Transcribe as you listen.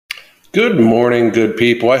Good morning, good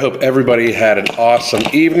people. I hope everybody had an awesome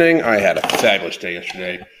evening. I had a fabulous day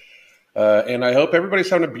yesterday, and I hope everybody's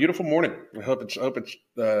having a beautiful morning. I hope it's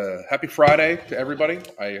happy Friday to everybody.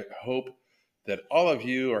 I hope that all of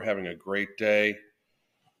you are having a great day.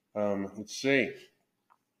 Let's see.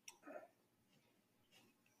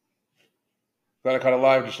 Glad I caught it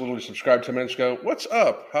live. Just literally subscribed 10 minutes ago. What's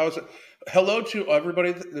up? How is it? Hello to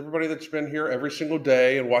everybody that's been here every single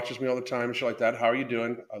day and watches me all the time and shit like that. How are you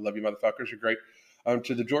doing? I love you, motherfuckers. You're great.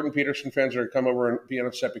 To the Jordan Peterson fans that are come over and being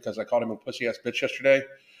upset because I called him a pussy ass bitch yesterday.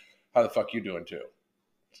 How the fuck you doing too?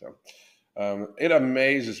 So it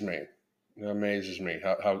amazes me. It amazes me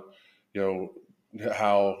how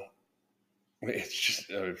how it's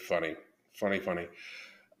just funny.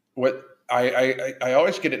 What I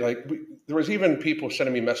always get it like there was even people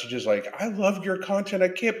sending me messages like, I love your content. I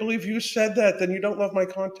can't believe you said that. Then you don't love my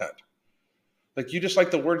content. Like you just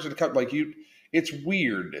like the words that come like you. It's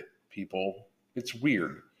weird, people. It's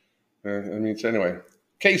weird. So anyway,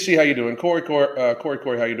 Casey, how you doing? Corey,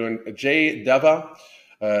 how you doing? Jay Deva,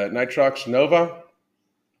 Nitrox Nova,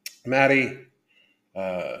 Maddie,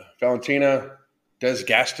 Valentina, Des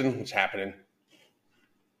Gaston. What's happening?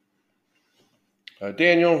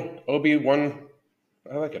 Daniel, Obi-Wan,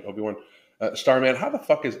 I like it, Obi-Wan. Starman, how the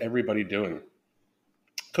fuck is everybody doing?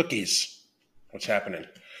 Cookies, what's happening?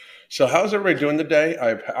 So how's everybody doing today?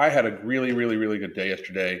 I had a really good day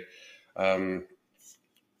yesterday.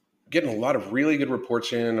 Getting a lot of really good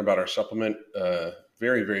reports in about our supplement.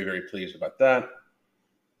 Very pleased about that.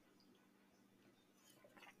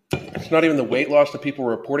 It's not even the weight loss that people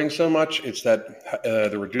are reporting so much. It's that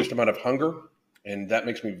the reduced amount of hunger. And that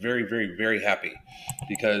makes me very happy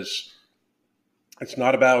because it's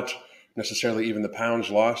not about necessarily even the pounds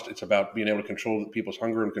lost. It's about being able to control people's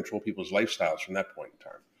hunger and control people's lifestyles from that point in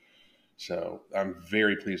time. So I'm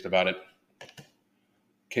very pleased about it.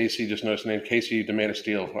 Casey, just noticed the name Casey, the Man of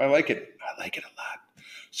Steel. I like it. I like it a lot.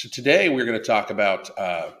 So today we're going to talk about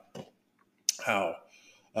how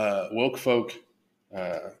woke folk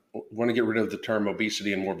want to get rid of the term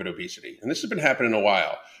obesity and morbid obesity. And this has been happening a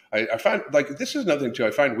while. I find like this is another thing too.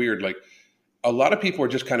 I find weird. Like a lot of people are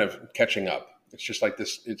just kind of catching up. It's just like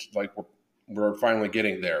this. It's like we're finally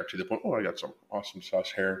getting there to the point. Oh, I got some awesome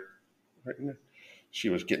sauce hair. Right in there. She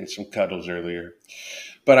was getting some cuddles earlier.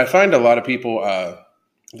 But I find a lot of people,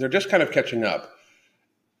 they're just kind of catching up.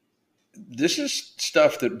 This is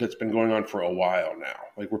stuff that's been going on for a while now.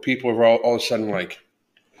 Like where people are all of a sudden like,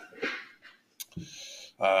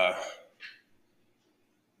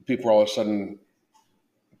 people are all of a sudden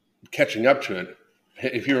catching up to it.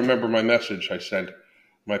 If you remember my message, I said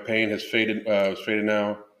my pain has faded. It's faded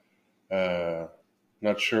now.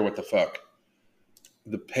 Not sure what the fuck.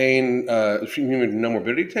 The pain. If you mean no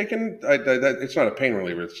morbidity taken, it's not a pain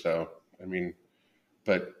reliever. So I mean,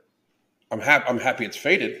 but I'm happy it's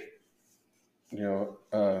faded.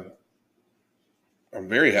 I'm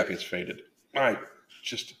very happy it's faded.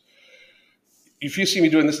 If you see me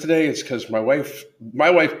doing this today, it's because my wife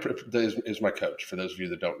is my coach. For those of you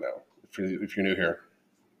that don't know, if you're new here,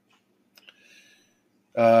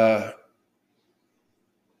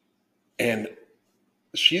 and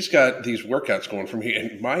she's got these workouts going for me,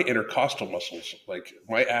 and my intercostal muscles, like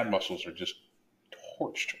my ab muscles, are just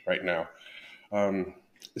torched right now.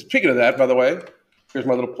 Speaking of that, by the way, here's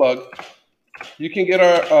my little plug. You can get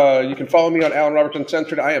you can follow me on Alan Roberts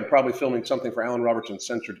Uncensored. I am probably filming something for Alan Roberts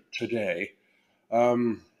Uncensored today.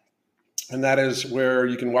 And that is where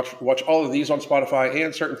you can watch all of these on Spotify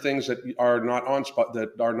and certain things that are not on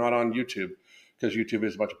YouTube, because YouTube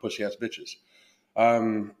is a bunch of pussy ass bitches.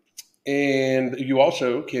 And you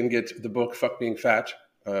also can get the book "Fuck Being Fat: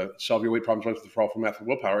 Solve Your Weight Problems with the Powerful Math of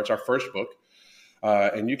Willpower." It's our first book,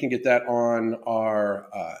 and you can get that on our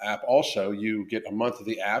app. Also, you get a month of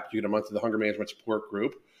the app. You get a month of the Hunger Management Support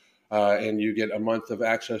Group. And you get a month of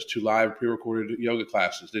access to live pre-recorded yoga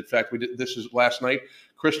classes. In fact, this is last night.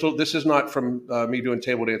 Crystal, this is not from me doing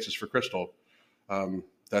table dances for Crystal.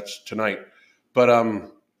 That's tonight. But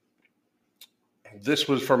this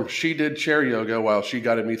was she did chair yoga while she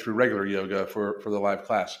guided me through regular yoga for the live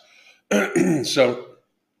class. So,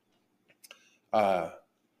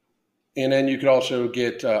 and then you could also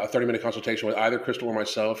get a 30-minute consultation with either Crystal or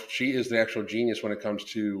myself. She is the actual genius when it comes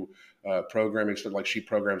to programming stuff. Like she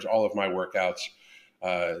programs all of my workouts.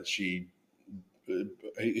 She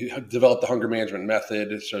developed the hunger management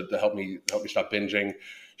method so to help me stop binging.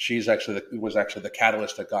 She's was actually the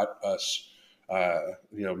catalyst that got us,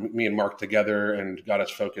 me and Mark together and got us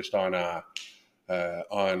focused on a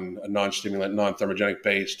non-stimulant, non-thermogenic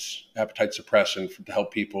based appetite suppressant to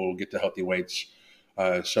help people get to healthy weights.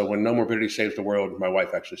 So when no morbidity saves the world, my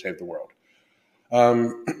wife actually saved the world.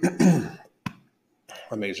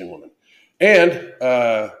 Amazing woman. And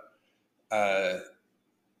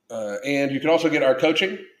and you can also get our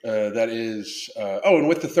coaching. That is, and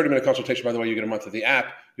with the 30-minute consultation, by the way, you get a month of the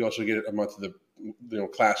app. You also get a month of the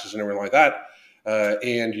classes and everything like that.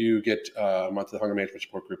 And you get a month of the hunger management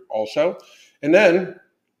support group also. And then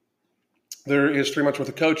there is 3 months worth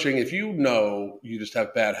of coaching. If you know you just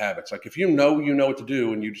have bad habits, like if you know what to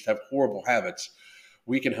do and you just have horrible habits,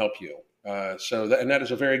 we can help you. And that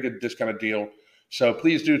is a very good discounted deal. So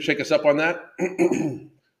please do check us up on that.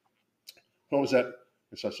 What was that?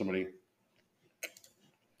 I saw somebody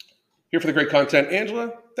here for the great content.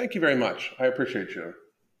 Angela, thank you very much. I appreciate you.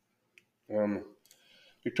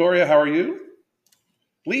 Victoria, how are you?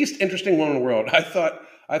 Least interesting woman in the world. I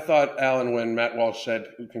thought, Alan, when Matt Walsh said,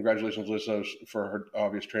 congratulations, Lizzo, for her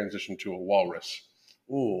obvious transition to a walrus.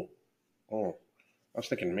 Oh, I was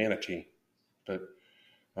thinking manatee, but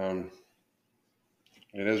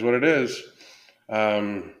it is what it is.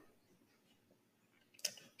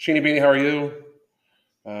 Sheenie Beanie, how are you?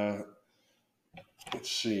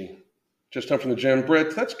 Let's see. Just home from the gym.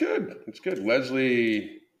 Britt, that's good. That's good.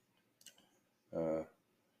 Leslie,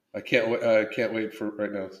 I can't wait for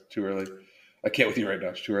right now. It's too early. I can't with you right now.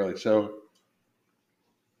 It's too early. So,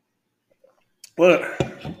 well,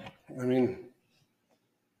 I mean,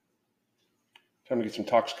 time to get some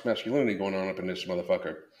toxic masculinity going on up in this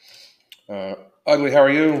motherfucker. Ugly, how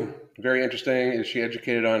are you? Very interesting. Is she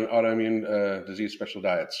educated on autoimmune disease special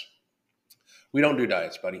diets? We don't do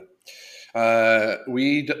diets, buddy. Or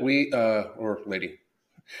lady.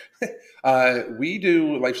 We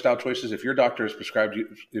do lifestyle choices. If your doctor has prescribed you,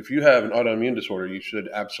 if you have an autoimmune disorder, you should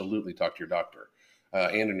absolutely talk to your doctor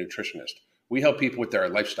and a nutritionist. We help people with their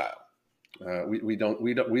lifestyle. We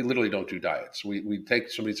literally don't do diets. We take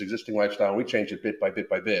somebody's existing lifestyle and we change it bit by bit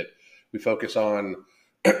by bit. We focus on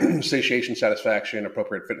satiation, satisfaction,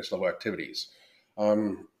 appropriate fitness level activities.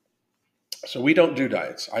 So we don't do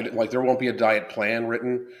diets. There won't be a diet plan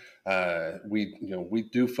written. We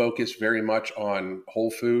do focus very much on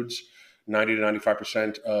whole foods. 90 to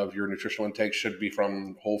 95% of your nutritional intake should be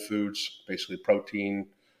from whole foods, basically protein,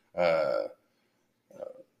 the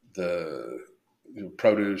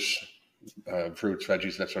produce, fruits,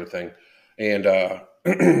 veggies, that sort of thing. And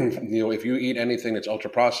if you eat anything that's ultra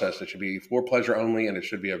processed, it should be for pleasure only, and it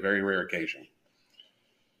should be a very rare occasion.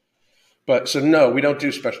 But so no, we don't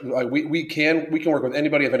do special. We can work with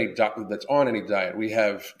anybody of any that's on any diet. We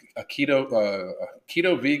have a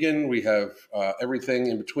keto vegan. We have everything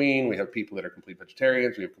in between. We have people that are complete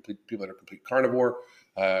vegetarians. We have people that are complete carnivore.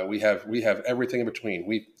 We have everything in between.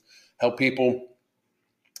 We help people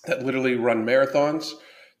that literally run marathons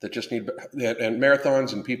that just need and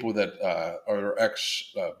marathons, and people that are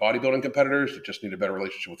ex bodybuilding competitors that just need a better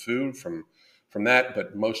relationship with food from that.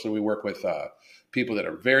 But mostly we work with people that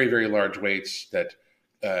are very, very large weights that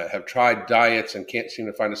have tried diets and can't seem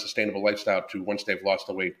to find a sustainable lifestyle to, once they've lost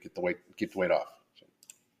the weight, keep the weight off. So,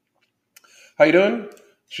 how you doing?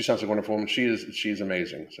 She sounds like a wonderful woman. She's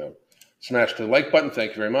amazing. So smash the like button.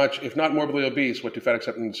 Thank you very much. If not morbidly obese, what do fat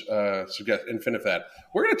acceptance suggest? Infinifat.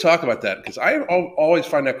 We're going to talk about that because I always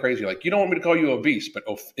find that crazy. Like, you don't want me to call you obese, but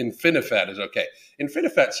Infinifat is okay.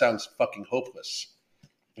 Infinifat sounds fucking hopeless.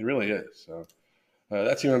 It really is. So.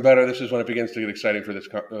 That's even better. This is when it begins to get exciting for this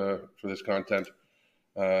content.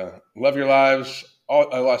 Love your lives.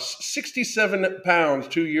 I lost 67 pounds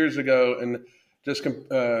 2 years ago and just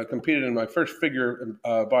competed in my first figure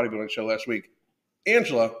bodybuilding show last week.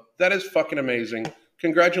 Angela, that is fucking amazing.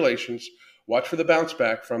 Congratulations. Watch for the bounce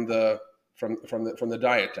back from the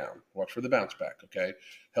diet down. Watch for the bounce back. Okay.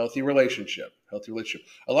 Healthy relationship. A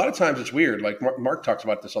lot of times it's weird. Like Mark talks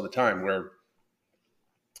about this all the time,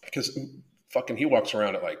 because fucking he walks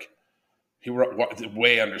around at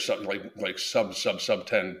way under something like sub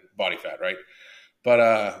 10 body fat, right?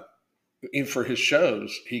 But for his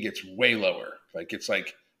shows he gets way lower. Like, it's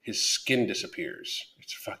like his skin disappears.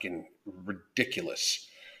 It's fucking ridiculous.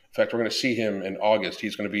 In fact, we're going to see him in August.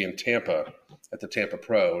 He's going to be in Tampa at the Tampa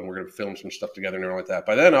Pro, and we're going to film some stuff together and everything like that.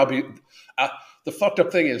 By then I'll be the fucked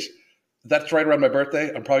up thing is that's right around my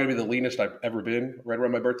birthday. I'm probably going to be the leanest I've ever been right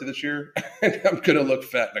around my birthday this year. And I'm going to look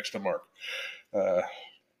fat next to Mark.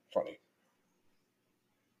 Funny.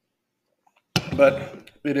 But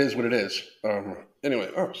it is what it is.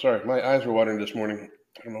 Anyway, sorry. My eyes were watering this morning.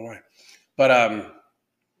 I don't know why. But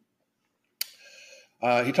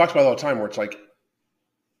he talks about it all the time where it's like,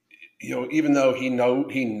 even though he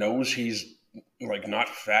knows he's like not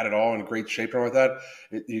fat at all, in great shape and all like that,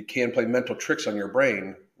 you can play mental tricks on your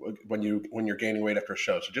brain when you're gaining weight after a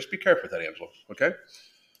show. So just be careful with that, Angela. Okay.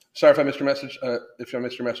 Sorry if I missed your message. If I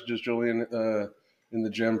missed your messages, Julian, in the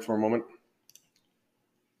gym for a moment.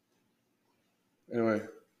 Anyway,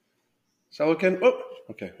 Selican. Oh,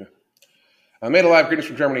 okay. I made a live greetings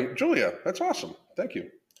from Germany. Julia, that's awesome. Thank you.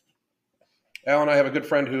 Alan, I have a good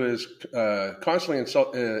friend who is constantly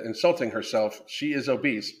insulting herself. She is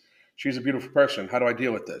obese. She's a beautiful person. How do I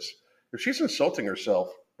deal with this? If she's insulting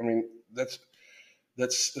herself, I mean, that's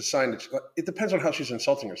a sign that it depends on how she's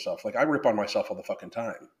insulting herself. Like I rip on myself all the fucking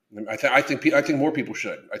time. I think more people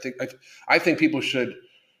should. I think people should.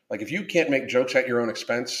 Like if you can't make jokes at your own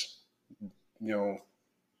expense,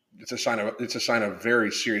 it's a sign of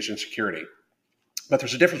very serious insecurity. But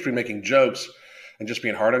there's a difference between making jokes and just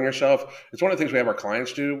being hard on yourself. It's one of the things we have our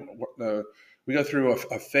clients do. We go through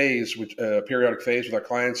a phase, a periodic phase with our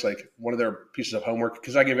clients. Like one of their pieces of homework,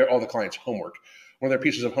 because I give all the clients homework. One of their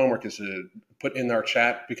pieces of homework is to put in our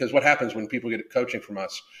chat, because what happens when people get coaching from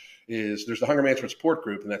us is there's the Hunger Management Support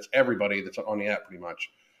Group, and that's everybody that's on the app pretty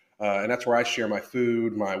much. And that's where I share my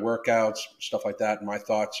food, my workouts, stuff like that, and my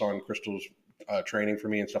thoughts on Crystal's training for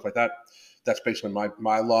me and stuff like that. That's basically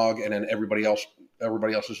my log, and then everybody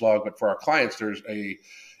else's log. But for our clients, there's a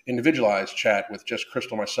individualized chat with just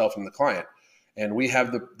Crystal, myself, and the client. And we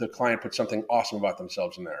have the client put something awesome about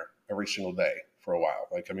themselves in there every single day for a while.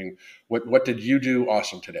 Like, I mean, what did you do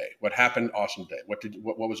awesome today? What happened awesome today?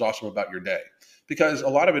 What was awesome about your day? Because a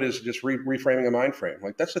lot of it is just reframing a mind frame.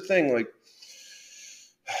 Like that's the thing. Like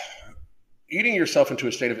eating yourself into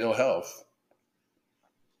a state of ill health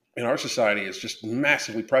in our society is just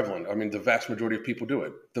massively prevalent. I mean, the vast majority of people do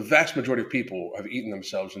it. The vast majority of people have eaten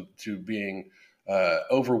themselves into being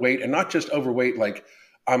overweight, and not just overweight like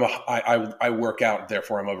I work out,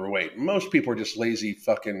 therefore I'm overweight. Most people are just lazy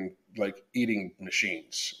fucking like eating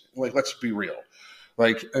machines. Like, let's be real.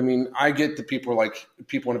 Like, I mean, I get that people want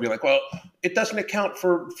to be like, well, it doesn't account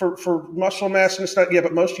for muscle mass and it's not. Yeah,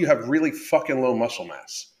 but most of you have really fucking low muscle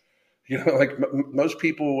mass. Like most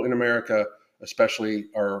people in America, especially,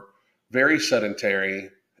 are very sedentary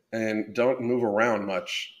and don't move around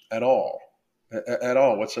much at all,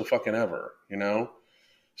 whatsoever.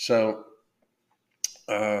 So.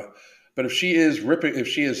 But if she is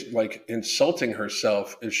like insulting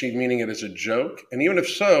herself, is she meaning it as a joke? And even if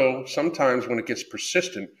so, sometimes when it gets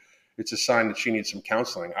persistent, it's a sign that she needs some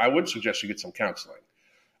counseling. I would suggest you get some counseling.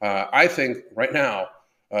 I think right now,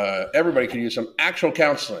 everybody could use some actual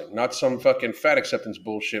counseling, not some fucking fat acceptance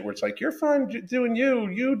bullshit where it's like, you're fine doing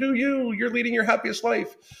you do you, you're leading your happiest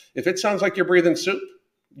life. If it sounds like you're breathing soup,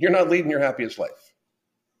 you're not leading your happiest life.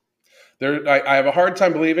 I have a hard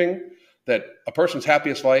time believing that a person's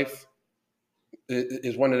happiest life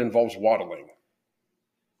is one that involves waddling.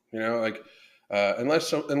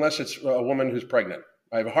 Unless it's a woman who's pregnant.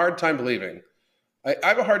 I have a hard time believing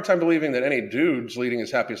that any dude's leading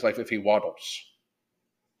his happiest life if he waddles.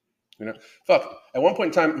 Fuck. At one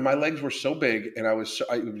point in time, my legs were so big, and I was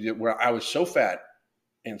so fat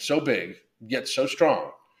and so big, yet so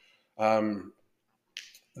strong,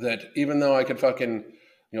 that even though I could fucking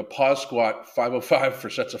pause squat 505 for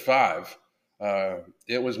sets of 5.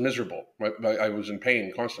 It was miserable. I was in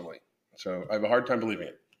pain constantly. So I have a hard time believing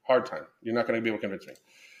it. Hard time. You're not going to be able to convince me.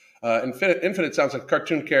 Infinite sounds like a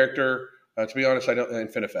cartoon character. To be honest, I don't.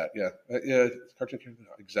 Infinifat, yeah. Cartoon character,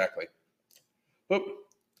 exactly. Boop.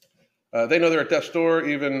 They know they're at death's door.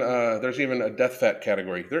 There's even a death fat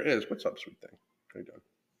category. There is. What's up, sweet thing? How you doing?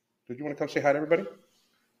 Did you want to come say hi to everybody?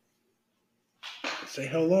 Say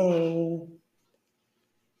hello.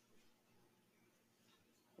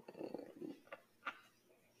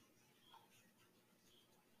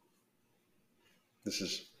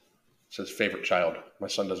 Says favorite child. My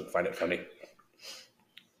son doesn't find it funny.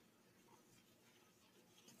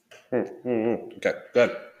 Okay,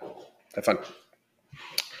 good. Have fun.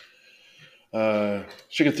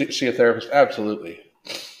 She could see a therapist. Absolutely.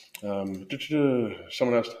 Someone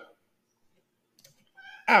else.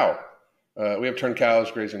 Ow. We have turned cows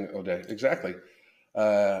grazing all day. Exactly.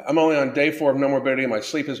 I'm only on day 4 of no morbidity. My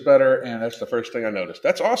sleep is better, and that's the first thing I noticed.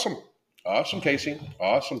 That's awesome. Awesome, Casey.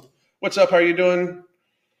 Awesome. What's up? How are you doing?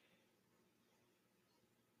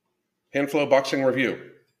 Handflow Boxing Review.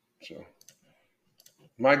 So,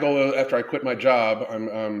 my goal after I quit my job,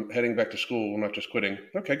 I'm heading back to school. I'm not just quitting.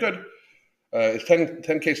 Okay, good. It's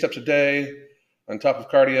 10K steps a day on top of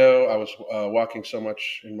cardio. I was walking so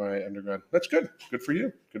much in my undergrad. That's good. Good for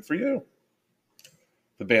you. Good for you.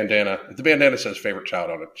 The bandana says favorite child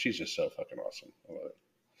on it. She's just so fucking awesome. I love it.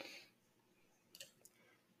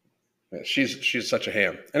 Yeah, she's such a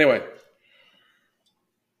ham. Anyway,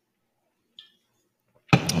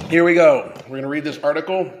 here we go. We're going to read this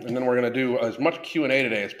article, and then we're going to do as much Q&A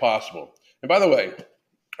today as possible. And by the way,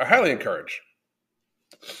 I highly encourage,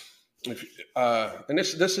 and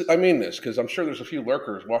this I mean this because I'm sure there's a few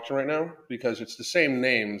lurkers watching right now because it's the same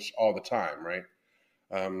names all the time, right?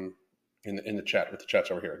 in the chat with the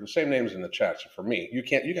chats over here. The same names in the chats for me. You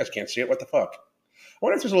guys can't see it. What the fuck? I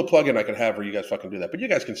wonder if there's a little plug-in I could have where you guys fucking do that. But you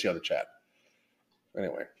guys can see on the chat.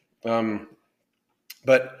 Anyway,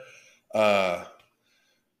 but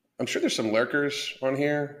I'm sure there's some lurkers on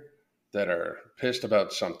here that are pissed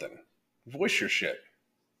about something. Voice your shit.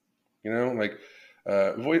 Like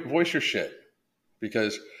voice your shit,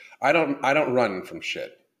 because I don't run from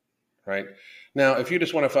shit, right? Now, if you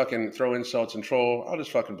just want to fucking throw insults and troll, I'll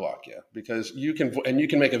just fucking block you, because you can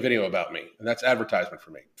make a video about me, and that's advertisement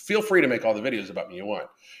for me. Feel free to make all the videos about me you want.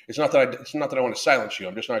 It's not that I want to silence you.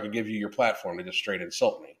 I'm just not going to give you your platform to just straight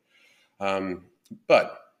insult me.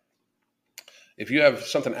 But if you have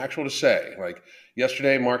something actual to say, like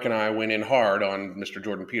yesterday, Mark and I went in hard on Mr.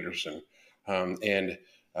 Jordan Peterson, and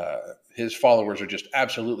his followers are just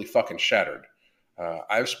absolutely fucking shattered.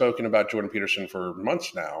 I've spoken about Jordan Peterson for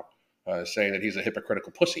months now, saying that he's a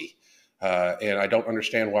hypocritical pussy, and I don't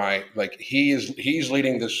understand why. Like he's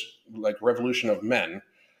leading this like revolution of men.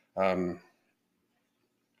 I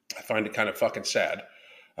find it kind of fucking sad.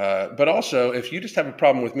 But also, if you just have a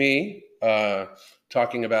problem with me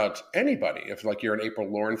talking about anybody, if like you're an April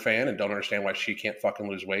Lauren fan and don't understand why she can't fucking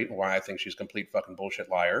lose weight and why I think she's a complete fucking bullshit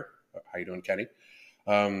liar. How you doing, Kenny?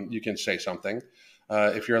 You can say something.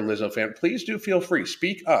 If you're a Lizzo fan, please do feel free.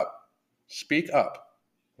 Speak up. Speak up.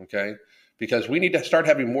 Okay? Because we need to start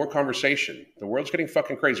having more conversation. The world's getting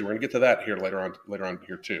fucking crazy. We're going to get to that here later on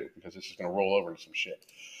here too, because this is going to roll over into some shit.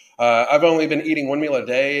 I've only been eating one meal a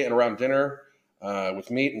day and around dinner with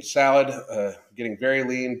meat and salad, getting very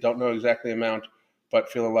lean, don't know exactly the amount, but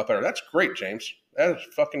feeling a lot better. That's great, James. That is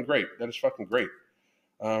fucking great.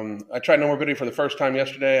 I tried no morbidity for the first time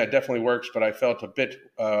yesterday. It definitely works, but I felt a bit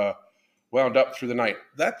wound up through the night.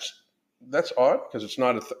 That's odd, because it's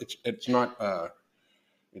not a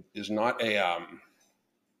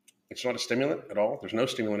stimulant at all. There's no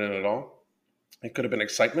stimulant in it at all. It could have been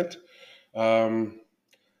excitement,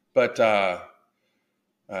 but I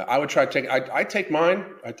would try to take. I take mine.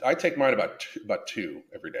 I take mine about 2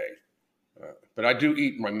 every day, but I do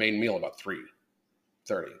eat my main meal about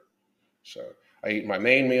 3:30. So I eat my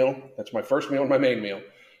main meal. That's my first meal and my main meal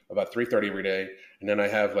about 3:30 every day, and then I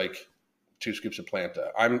have like 2 scoops of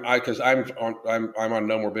Planta. I'm on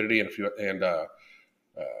no morbidity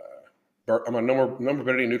I'm on no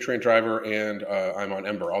morbidity, nutrient driver, and I'm on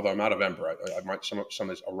Ember. Although I'm out of Ember, I might some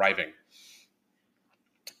is arriving.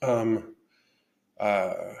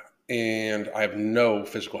 And I have no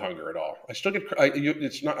physical hunger at all. I still get.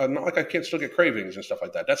 It's not like I can't still get cravings and stuff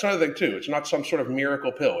like that. That's another thing too. It's not some sort of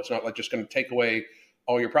miracle pill. It's not like just going to take away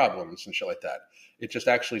all your problems and shit like that. It just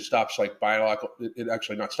actually stops like biological. It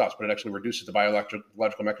actually not stops, but it actually reduces the biological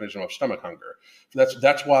mechanism of stomach hunger.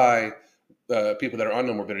 That's why people that are on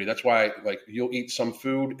no morbidity. That's why like you'll eat some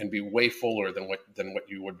food and be way fuller than what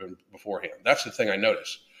you would have been beforehand. That's the thing I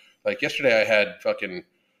noticed. Like yesterday, I had fucking.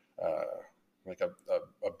 Like a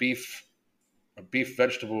beef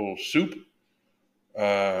vegetable soup,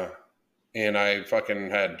 and I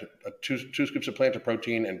fucking had 2 scoops of Planta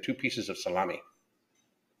protein and 2 pieces of salami.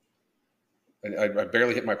 And I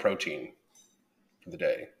barely hit my protein for the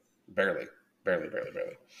day. Barely.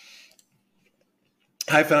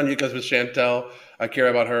 I found you because with Chantel, I care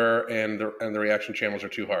about her, and the reaction channels are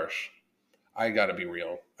too harsh. I got to be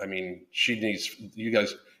real. I mean, she needs you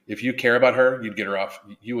guys. If you care about her, you'd get her off.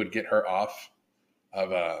 You would get her off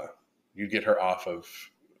of. You'd get her off of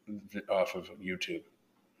YouTube.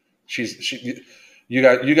 You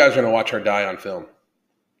guys are gonna watch her die on film.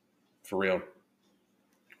 For real.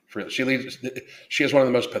 She has one of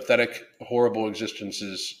the most pathetic, horrible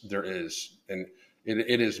existences there is, and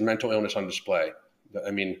it is mental illness on display.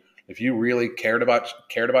 I mean, if you really cared about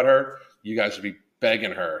her, you guys would be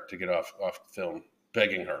begging her to get off film,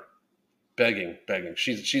 begging her. Begging.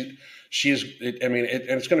 She is. I mean, and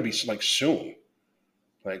it's going to be like soon.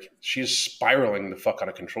 Like she's spiraling the fuck out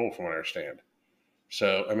of control, from what I understand.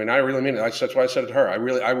 So, I mean, I really mean it. That's why I said it to her. I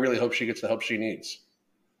really hope she gets the help she needs.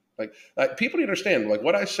 Like people need to understand. Like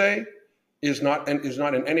what I say is not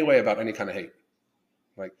in any way about any kind of hate.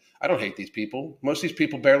 Like I don't hate these people. Most of these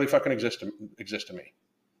people barely fucking exist to me.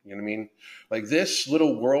 You know what I mean? Like this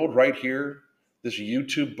little world right here, this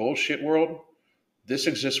YouTube bullshit world. This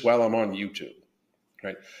exists while I'm on YouTube,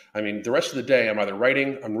 right? I mean, the rest of the day, I'm either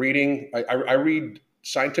writing, I'm reading. I read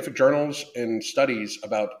scientific journals and studies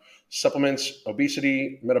about supplements,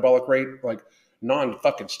 obesity, metabolic rate, like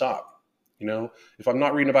non-fucking stop. You know, if I'm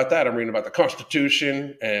not reading about that, I'm reading about the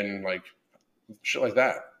Constitution and like shit like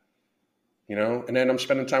that. You know, and then I'm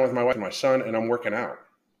spending time with my wife and my son, and I'm working out,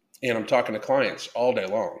 and I'm talking to clients all day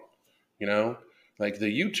long. You know, like the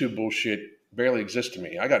YouTube bullshit barely exist to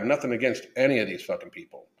me. I got nothing against any of these fucking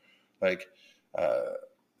people. Like,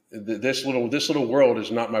 this little world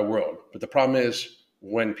is not my world. But the problem is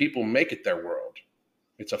when people make it their world,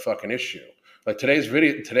 it's a fucking issue. Like today's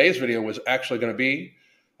video was actually going to be,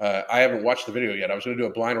 I haven't watched the video yet. I was going to do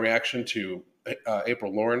a blind reaction to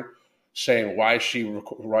April Lauren saying why she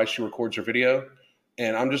records her video.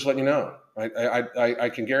 And I'm just letting you know, I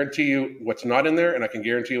can guarantee you what's not in there, and I can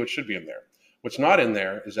guarantee you what should be in there. What's not in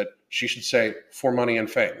there is that she should say for money and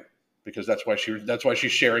fame, because that's why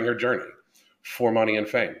she's sharing her journey, for money and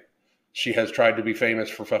fame. She has tried to be famous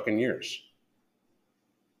for fucking years.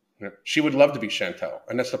 She would love to be Chantel,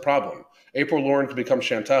 and that's the problem. April Lauren could become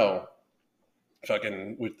Chantel,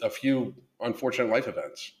 fucking with a few unfortunate life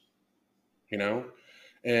events, you know.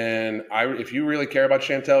 And if you really care about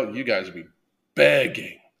Chantel, you guys would be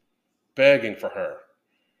begging for her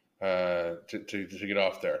to get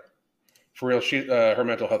off there. For real, her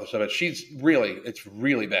mental health is so bad. It's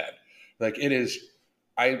really bad. Like it is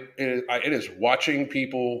watching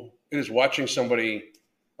people. It is watching somebody.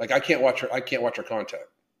 Like I can't watch her content.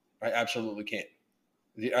 I absolutely can't.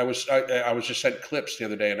 I was just sent clips the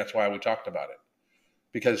other day, and that's why we talked about it,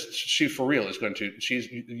 because she for real is going to.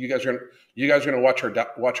 You guys are going to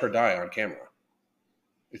watch her die on camera.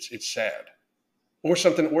 It's sad, or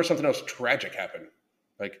something else tragic happen.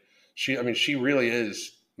 Like she really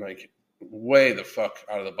is like way the fuck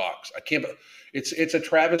out of the box. I can't. It's a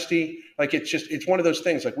travesty. Like it's one of those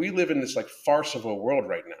things. Like we live in this like farce of a world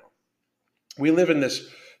right now. We live in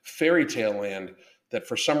this fairy tale land that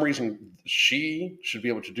for some reason she should be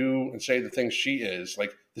able to do and say the things she is.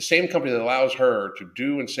 Like the same company that allows her to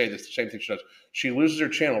do and say the same thing she does. She loses her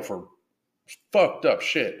channel for fucked up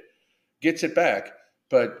shit, gets it back.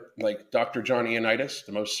 But like Dr. John Ioannidis,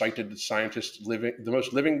 the most cited scientist living,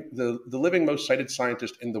 the living most cited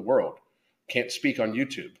scientist in the world, can't speak on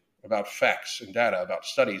YouTube about facts and data about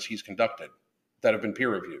studies he's conducted that have been peer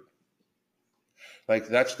reviewed. Like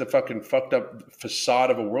that's the fucking fucked up facade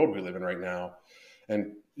of a world we live in right now.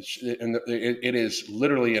 And it is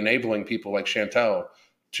literally enabling people like Chantel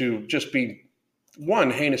to just be, one,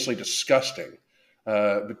 heinously disgusting,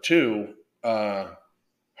 but two,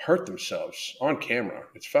 hurt themselves on camera.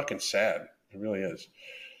 It's fucking sad. It really is.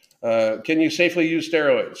 Can you safely use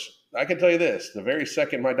steroids? I can tell you this. The very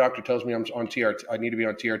second my doctor tells me I'm on TRT, I need to be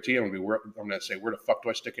on TRT, I'm going to say, where the fuck do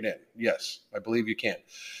I stick it in? Yes, I believe you can.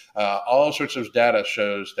 All sorts of data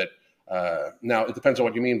shows that, now it depends on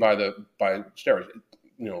what you mean by steroids.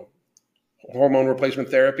 You know, hormone replacement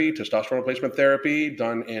therapy, testosterone replacement therapy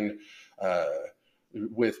done in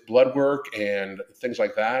with blood work and things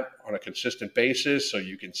like that on a consistent basis, so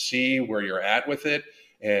you can see where you're at with it,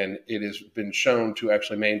 and it has been shown to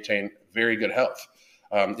actually maintain very good health.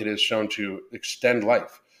 It is shown to extend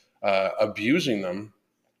life. Abusing them,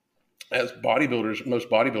 as most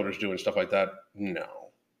bodybuilders do and stuff like that, no.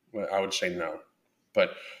 I would say no.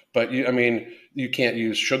 But you can't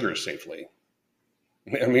use sugar safely.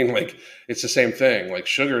 I mean, like, it's the same thing. Like,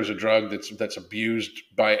 sugar is a drug that's abused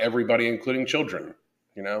by everybody, including children,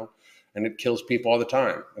 you know, and it kills people all the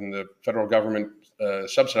time. And the federal government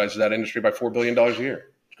subsidizes that industry by $4 billion a year.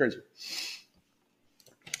 It's crazy.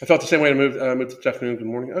 I felt the same way to move this afternoon. Good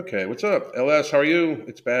morning. Okay, what's up? LS, how are you?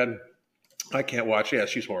 It's bad. I can't watch. Yeah,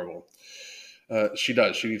 she's horrible. She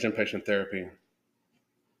does. She needs inpatient therapy.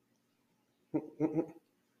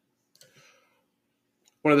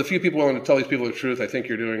 One of the few people willing to tell these people the truth. I think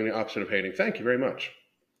you're doing the opposite of hating. Thank you very much.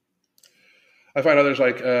 I find others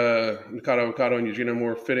like Mikado, and Eugenia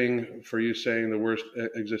more fitting for you saying the worst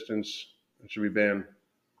existence should be banned.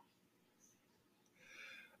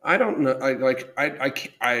 I don't know.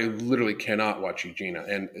 I literally cannot watch Eugenia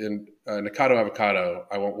and Nikado Avocado.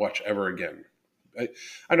 I won't watch ever again. I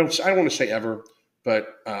don't want to say ever,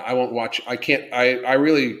 but I won't watch. I can't.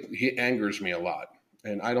 He angers me a lot,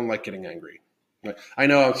 and I don't like getting angry. I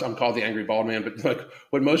know I'm called the angry bald man, but like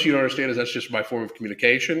what most of you don't understand is that's just my form of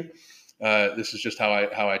communication. This is just how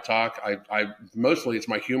I talk. I mostly it's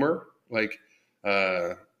my humor, like,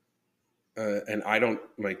 and I don't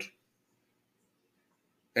like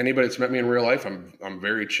anybody that's met me in real life. I'm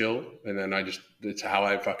very chill, and then it's how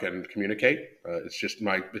I fucking communicate. It's just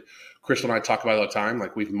Crystal and I talk about it all the time.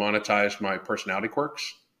 Like we've monetized my personality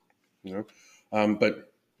quirks, you know,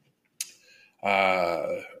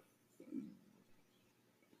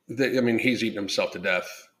 he's eaten himself to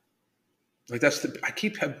death. Like I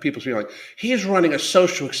keep having people saying like, he is running a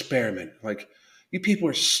social experiment. Like, you people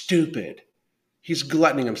are stupid. He's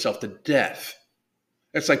gluttoning himself to death.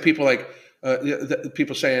 It's like people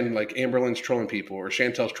people saying like Amberlynn's trolling people or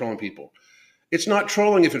Chantel's trolling people. It's not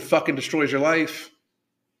trolling if it fucking destroys your life.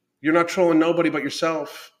 You're not trolling nobody but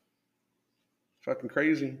yourself. Fucking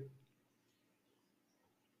crazy.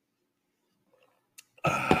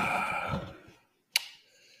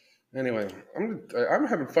 Anyway, I'm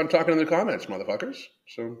having fun talking in the comments, motherfuckers.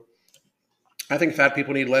 So I think fat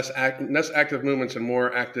people need less active movements and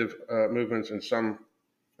more active movements, and some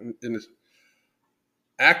in this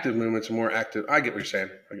active movements and more active. I get what you're saying.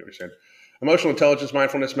 Emotional intelligence,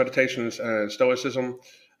 mindfulness, meditation, and stoicism.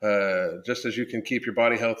 Just as you can keep your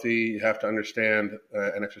body healthy, you have to understand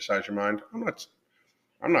and exercise your mind.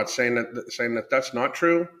 I'm not saying that that's not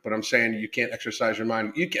true, but I'm saying you can't exercise your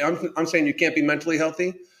mind. I'm saying you can't be mentally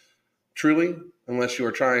healthy, truly, unless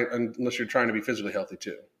you're trying to be physically healthy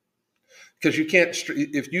too. Because you can't,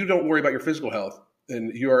 if you don't worry about your physical health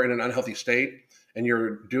and you are in an unhealthy state and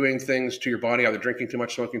you're doing things to your body, either drinking too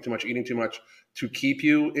much, smoking too much, eating too much, to keep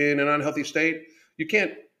you in an unhealthy state, you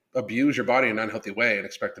can't abuse your body in an unhealthy way and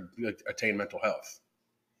expect to attain mental health.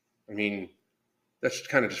 I mean, that's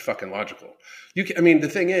kind of just fucking logical. The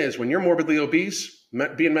thing is, when you're morbidly obese,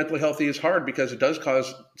 being mentally healthy is hard because it does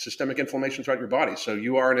cause systemic inflammation throughout your body. So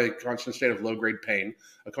you are in a constant state of low-grade pain,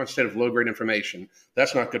 a constant state of low-grade inflammation.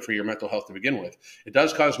 That's not good for your mental health to begin with. It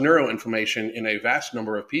does cause neuroinflammation in a vast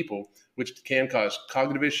number of people, which can cause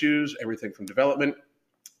cognitive issues, everything from development,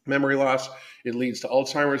 memory loss. It leads to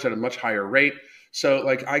Alzheimer's at a much higher rate. So,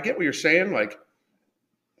 I get what you're saying,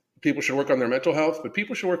 people should work on their mental health, but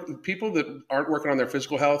people that aren't working on their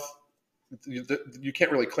physical health, you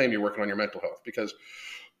can't really claim you're working on your mental health because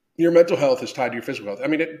your mental health is tied to your physical health. I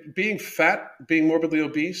mean, being fat, being morbidly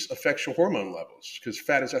obese affects your hormone levels because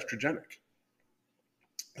fat is estrogenic.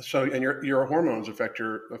 So, and your hormones affect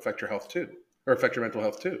your health too, or affect your mental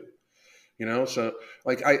health too. So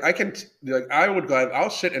I'll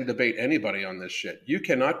sit and debate anybody on this shit. You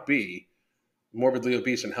cannot be morbidly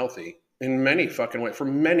obese and healthy in many fucking ways for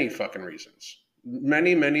many fucking reasons.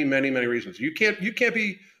 Many reasons. You can't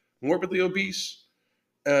be morbidly obese.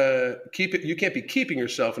 You can't be keeping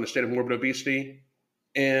yourself in a state of morbid obesity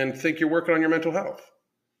and think you're working on your mental health.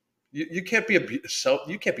 You can't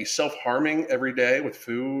be self-harming every day with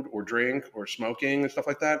food or drink or smoking and stuff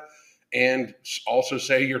like that, and also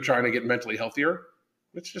say you're trying to get mentally healthier.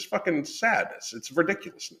 It's just fucking sadness. It's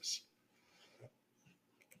ridiculousness.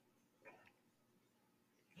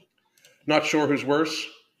 Not sure who's worse.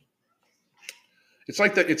 It's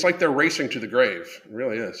like they're racing to the grave. It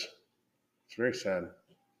really is. It's very sad.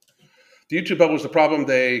 The YouTube bubble is the problem.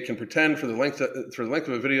 They can pretend for the length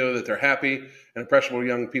of a video that they're happy, and impressionable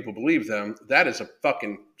young people believe them. That is a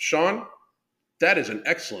fucking Sean. That is an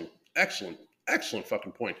excellent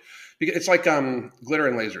fucking point. Because it's like glitter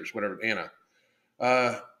and lasers, whatever. Anna,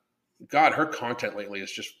 God, her content lately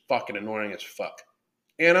is just fucking annoying as fuck.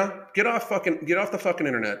 Anna, get off the fucking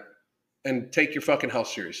internet and take your fucking health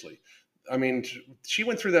seriously. I mean, she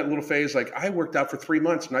went through that little phase. I worked out for 3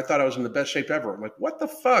 months and I thought I was in the best shape ever. I'm like, what the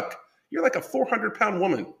fuck? You're like a 400-pound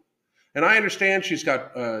woman. And I understand she's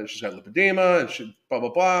got lipedema and she blah,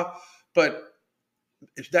 blah, blah. But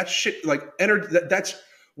that shit, that's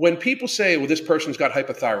when people say, well, this person's got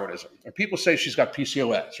hypothyroidism, or people say she's got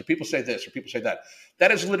PCOS, or people say this, or people say that.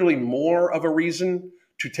 That is literally more of a reason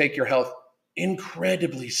to take your health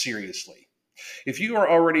incredibly seriously. If you are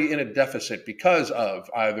already in a deficit because of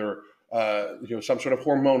either some sort of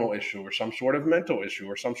hormonal issue, or some sort of mental issue,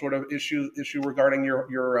 or some sort of issue regarding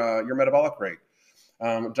your metabolic rate,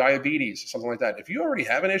 diabetes, something like that. If you already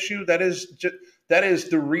have an issue, that is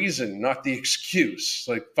the reason, not the excuse.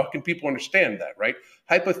 Fucking people understand that, right?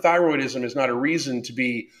 Hypothyroidism is not a reason to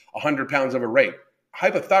be 100 pounds overweight.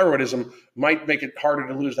 Hypothyroidism might make it harder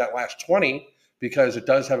to lose that last 20 because it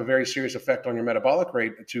does have a very serious effect on your metabolic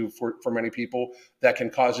rate for many people that can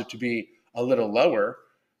cause it to be a little lower,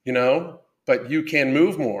 but you can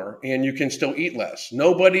move more and you can still eat less.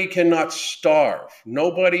 Nobody cannot starve.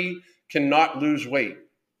 Nobody cannot lose weight.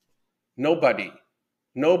 Nobody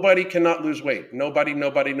cannot lose weight. Nobody.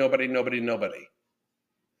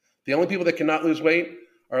 The only people that cannot lose weight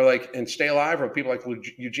are and stay alive are people like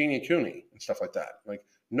Eugenia Cooney and stuff like that.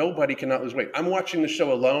 Nobody cannot lose weight. I'm watching the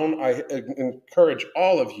show alone. I encourage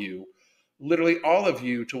all of you, literally all of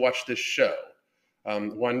you, to watch this show.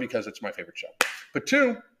 One, because it's my favorite show, but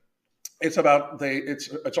two, it's on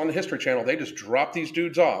the History Channel. They just drop these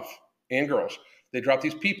dudes off and girls. They drop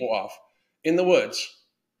these people off in the woods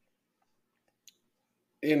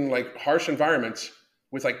in harsh environments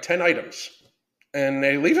with 10 items, and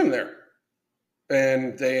they leave them there.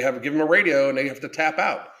 And they give them a radio, and they have to tap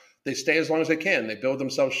out. They stay as long as they can. They build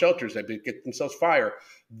themselves shelters. They get themselves fire.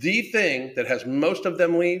 The thing that has most of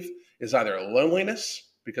them leave is either loneliness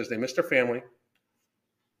because they miss their family,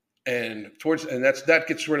 and that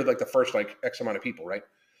gets rid of the first X amount of people, right?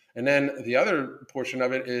 And then the other portion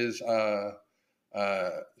of it is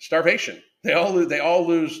Starvation. They all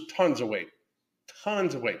lose tons of weight.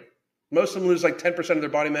 Tons of weight. Most of them lose like 10% of their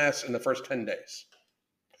body mass in the first 10 days.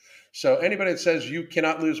 So anybody that says you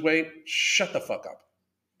cannot lose weight, shut the fuck up.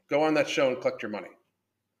 Go on that show and collect your money.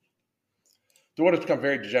 The world has become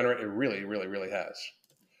very degenerate. It really, really, really has.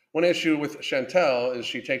 One issue with Chantel is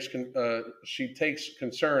she takes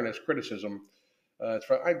concern as criticism.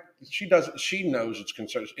 She knows it's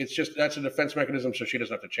concern. It's just that's a defense mechanism, so she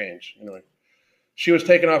doesn't have to change. Anyway, she was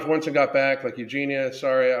taken off once and got back. Like Eugenia,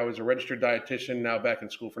 sorry, I was a registered dietitian, now back in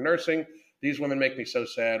school for nursing. These women make me so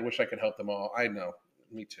sad. Wish I could help them all. I know,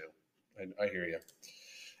 me too. I hear you,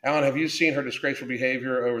 Alan. Have you seen her disgraceful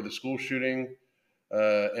behavior over the school shooting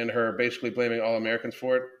and her basically blaming all Americans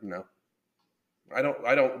for it? No. I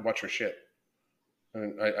don't watch her shit. I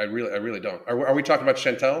mean, I really don't. Are we talking about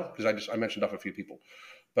Chantel? Because I mentioned off a few people,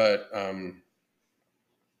 but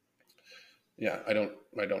yeah, I don't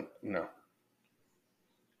know.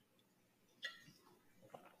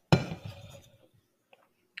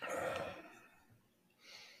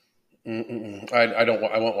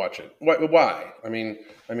 I won't watch it. Why? I mean,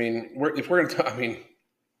 if we're gonna,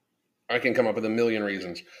 I can come up with a million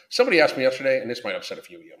reasons. Somebody asked me yesterday, and this might upset a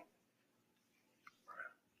few of you.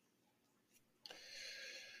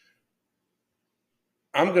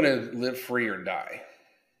 I'm going to live free or die,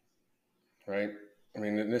 right? I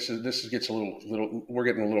mean, this gets a little. We're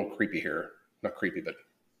getting a little creepy here. Not creepy,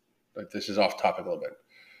 but this is off topic a little bit.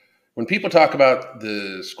 When people talk about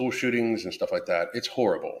the school shootings and stuff like that, it's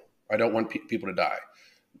horrible. I don't want people to die.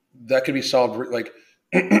 That could be solved. Like,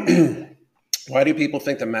 why do people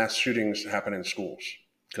think that mass shootings happen in schools?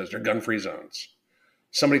 Because they're gun-free zones.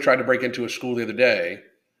 Somebody tried to break into a school the other day.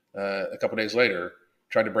 A couple days later,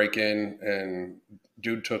 tried to break in and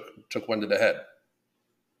dude took one to the head.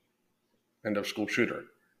 End of school shooter.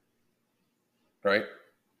 Right?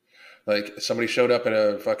 Like somebody showed up at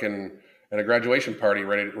a graduation party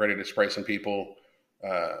ready to spray some people.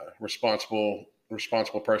 Responsible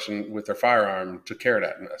person with their firearm took care of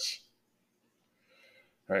that mess.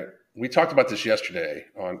 Right? We talked about this yesterday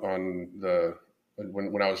on the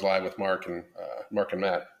when I was live with Mark and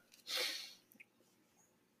Matt.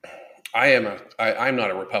 I'm not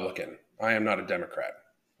a Republican. I am not a Democrat.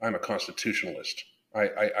 I'm a constitutionalist.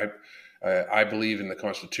 I believe in the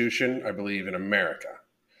Constitution. I believe in America.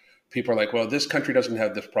 People are like, well, this country doesn't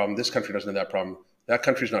have this problem. This country doesn't have that problem. That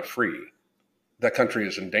country's not free. That country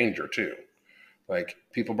is in danger too. Like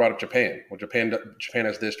people brought up Japan. Well, Japan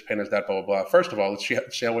has this, Japan has that, blah, blah, blah. First of all, let's see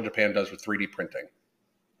what Japan does with 3D printing.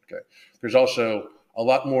 Okay. There's also a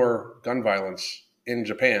lot more gun violence in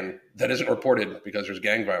Japan that isn't reported because there's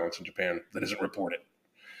gang violence in Japan that isn't reported.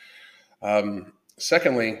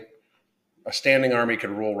 Secondly, a standing army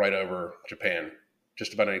could roll right over Japan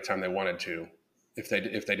just about any time they wanted to if they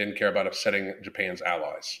didn't care about upsetting Japan's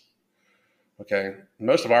allies. Okay?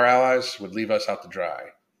 Most of our allies would leave us out to dry.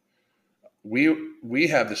 We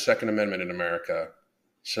have the Second Amendment in America,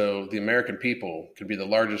 so the American people could be the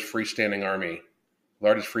largest freestanding army,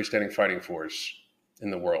 largest freestanding fighting force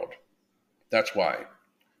in the world. That's why.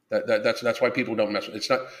 That's why people don't mess with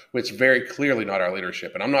it. It's very clearly not our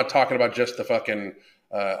leadership. And I'm not talking about just the fucking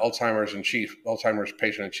Alzheimer's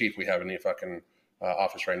patient in chief we have in the fucking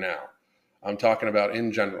office right now. I'm talking about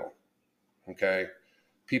in general. Okay?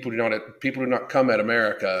 People do not come at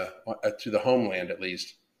America, to the homeland at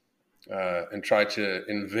least, and try to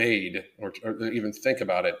invade or even think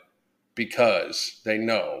about it because they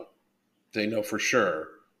know for sure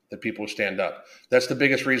that people stand up. That's the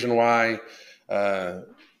biggest reason why, that's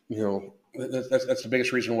the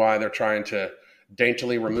biggest reason why they're trying to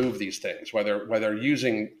daintily remove these things, why they're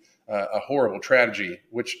using a horrible tragedy,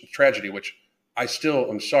 which I still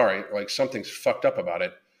am sorry, like something's fucked up about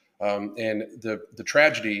it. And the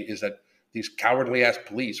tragedy is that these cowardly ass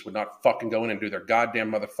police would not fucking go in and do their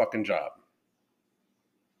goddamn motherfucking job.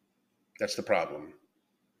 That's the problem.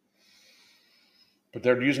 But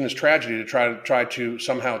they're using this tragedy to try to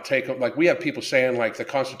somehow take, like we have people saying like the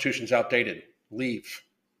Constitution's outdated. Leave.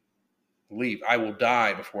 I will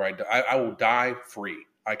die before I die. I will die free.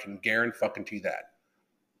 I can guarantee that.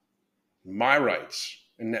 My rights.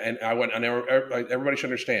 And everybody should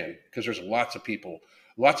understand because there's lots of people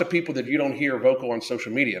that you don't hear vocal on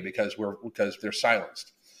social media because they're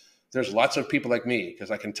silenced. There's lots of people like me because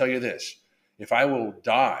I can tell you this: if I will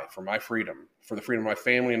die for my freedom, for the freedom of my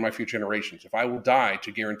family and my future generations, if I will die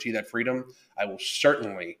to guarantee that freedom, I will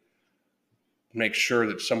certainly make sure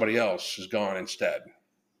that somebody else is gone instead.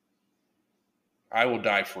 I will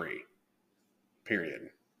die free. Period.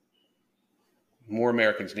 More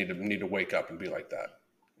Americans need to wake up and be like that.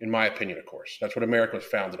 in my opinion, of course. That's what America was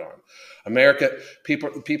founded on. America,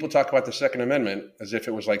 people talk about the Second Amendment as if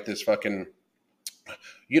it was like this fucking,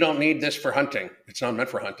 you don't need this for hunting. It's not meant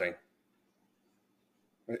for hunting.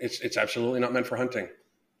 It's absolutely not meant for hunting.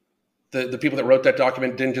 The people that wrote that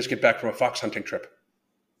document didn't just get back from a fox hunting trip.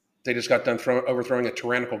 They just got done overthrowing a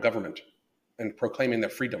tyrannical government and proclaiming their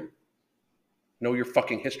freedom. Know your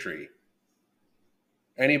fucking history.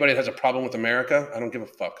 Anybody that has a problem with America, I don't give a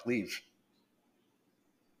fuck. Leave.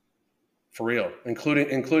 For real.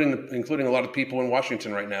 Including a lot of people in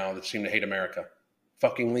Washington right now that seem to hate America.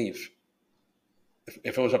 Fucking leave.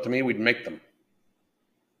 If it was up to me, we'd make them.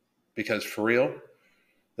 Because for real,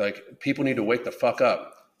 like, people need to wake the fuck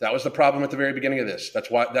up. That was the problem at the very beginning of this. That's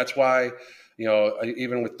why, you know,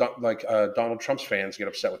 even with Donald Trump's fans get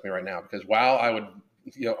upset with me right now, because while I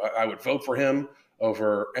would vote for him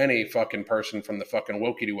over any fucking person from the fucking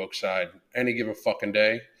wokey woke side any given fucking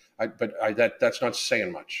day, that's not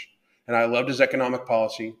saying much. And I loved his economic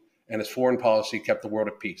policy, and his foreign policy kept the world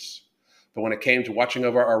at peace. But when it came to watching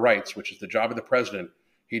over our rights, which is the job of the president,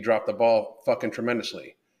 he dropped the ball fucking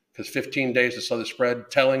tremendously. Because 15 days to slow the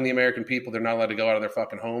spread, telling the American people they're not allowed to go out of their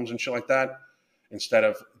fucking homes and shit like that, instead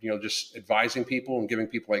of, you know, just advising people and giving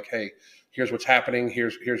people like, hey, here's what's happening,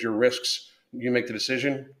 here's your risks, you make the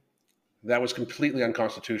decision. That was completely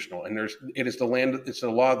unconstitutional. And it's the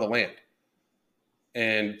law of the land.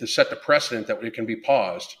 And to set the precedent that it can be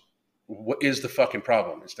paused, what is the fucking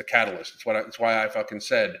problem? It's the catalyst. It's why I fucking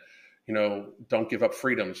said, you know, don't give up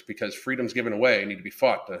freedoms, because freedoms given away need to be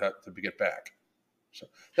fought to get back. So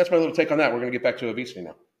that's my little take on that. We're going to get back to obesity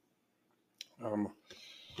now.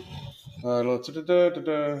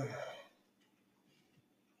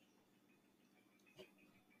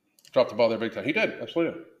 Dropped the ball there big time. He did,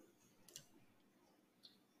 absolutely.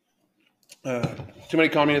 Too many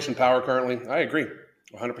communists in power currently. I agree,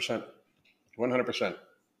 100%. 100%.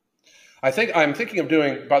 I'm thinking of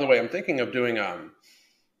doing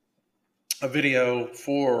a video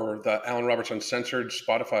for the Alan Roberts Uncensored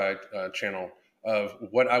Spotify channel of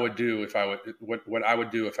what I would do if I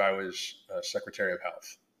was Secretary of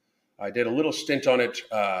Health. I did a little stint on it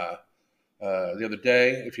the other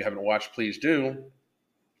day. If you haven't watched, please do.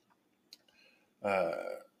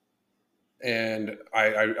 And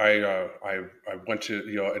I went to,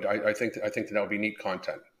 you know, I think that would be neat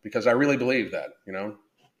content, because I really believe that, you know,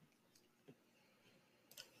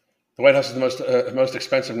 the White House is the most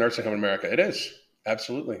expensive nursing home in America. It is,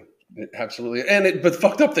 absolutely. Absolutely. But the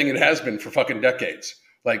fucked up thing, it has been for fucking decades.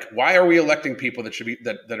 Like, why are we electing people that should be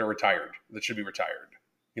that are retired, that should be retired?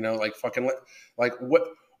 You know, like fucking, like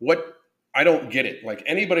what I don't get it. Like,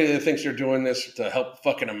 anybody that thinks they're doing this to help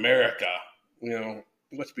fucking America, you know,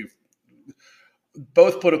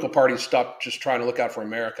 both political parties stopped just trying to look out for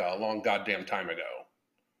America a long goddamn time ago.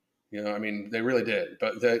 You know, I mean, they really did.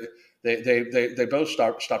 But they both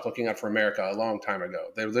stopped looking out for America a long time ago.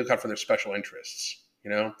 They looked out for their special interests. You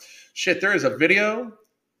know, shit. There is a video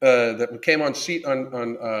that came on seat on.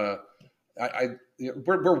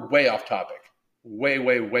 We're way off topic,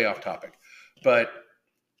 way off topic. But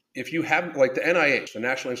if you have, like, the NIH, the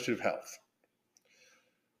National Institute of Health,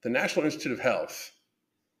 the National Institute of Health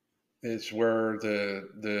is where the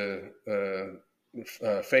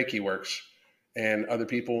Fakey works and other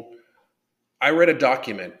people. I read a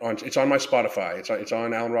document it's on my Spotify. It's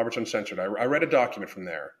on Alan Roberts Uncensored. I read a document from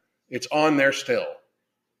there. It's on there still,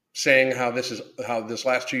 saying how this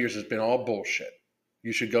last 2 years has been all bullshit.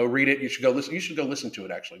 You should go read it. You should go listen. You should go listen to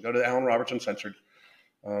it. Actually, go to Alan Roberts Uncensored.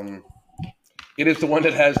 It is the one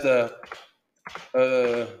that has the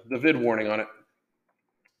vid warning on it.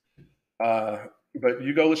 But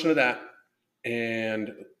you go listen to that,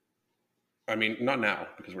 and I mean, not now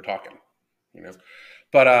because we're talking, you know,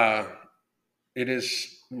 but it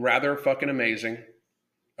is rather fucking amazing.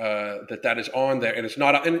 That is on there, and it's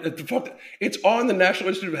not. And it's on the National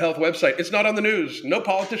Institute of Health website. It's not on the news. No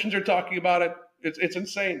politicians are talking about it. It's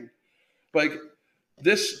insane. Like,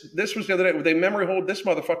 this was the other day. They memory hold this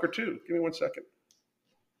motherfucker too. Give me 1 second.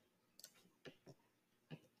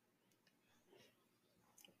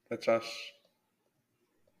 That's us.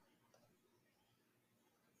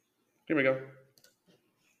 Here we go.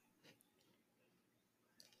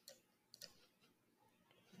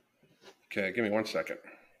 Okay, give me 1 second.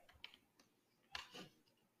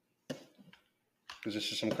 Because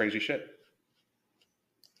this is some crazy shit.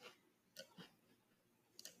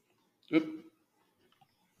 Oop.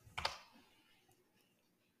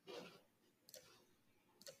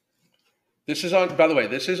 This is on, by the way,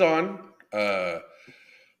 this is on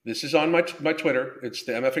my Twitter. It's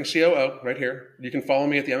the MFing COO right here. You can follow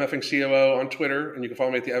me at the MFing COO on Twitter, and you can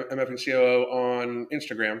follow me at the MFing COO on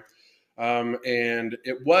Instagram. And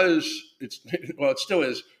it still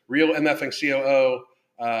is real MFing COO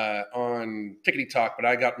on Tickety Talk, but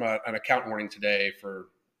I got an account warning today for,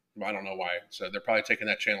 I don't know why. So they're probably taking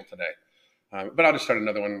that channel today. But I'll just start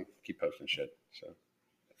another one, keep posting shit. So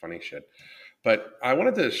funny shit. But I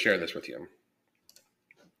wanted to share this with you.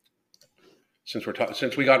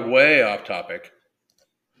 Since we got way off topic,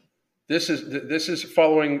 this is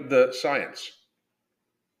following the science.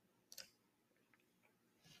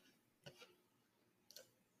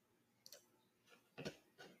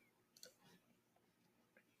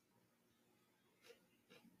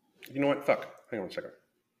 You know what? Fuck. Hang on a second.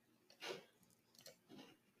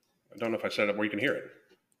 I don't know if I set it up where you can hear it.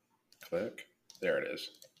 Click. There it is.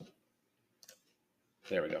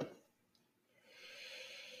 There we go.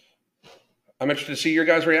 I'm interested to see your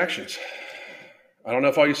guys' reactions. I don't know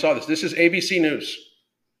if all you saw this. This is ABC News,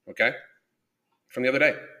 okay, from the other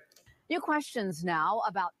day. New questions now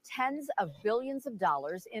about tens of billions of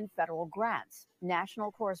dollars in federal grants.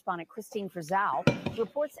 National correspondent Christine Frizzell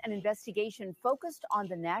reports an investigation focused on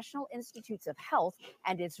the National Institutes of Health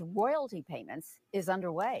and its royalty payments is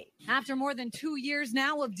underway. After more than 2 years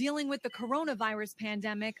now of dealing with the coronavirus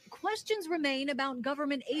pandemic, questions remain about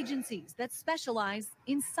government agencies that specialize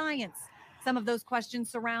in science. Some of those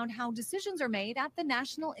questions surround how decisions are made at the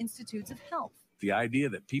National Institutes of Health. The idea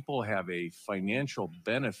that people have a financial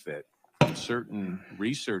benefit from certain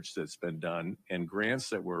research that's been done and grants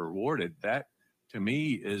that were awarded, that to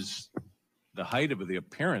me is the height of the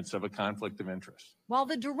appearance of a conflict of interest. While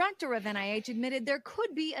the director of NIH admitted there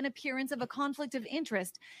could be an appearance of a conflict of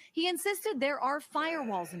interest, he insisted there are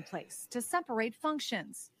firewalls in place to separate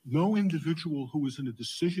functions. No individual who is in a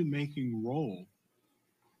decision-making role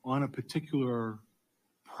on a particular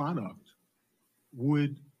product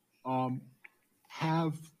would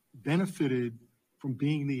have benefited from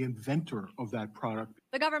being the inventor of that product.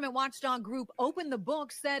 The government watchdog group Open the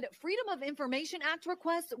Book said Freedom of Information Act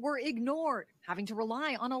requests were ignored, having to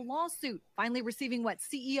rely on a lawsuit, finally receiving what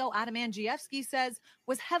CEO Adam Andrzejewski says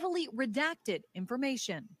was heavily redacted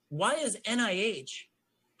information. Why is NIH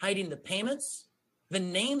hiding the payments, the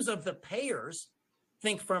names of the payers,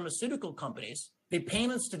 think pharmaceutical companies, the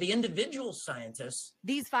payments to the individual scientists?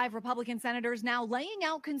 These 5 Republican senators now laying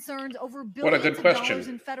out concerns over billions of dollars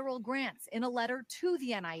in federal grants in a letter to the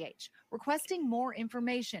NIH, requesting more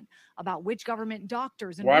information about which government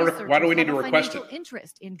doctors and researchers why do we need to request financial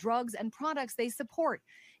interest in drugs and products they support,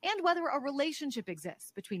 and whether a relationship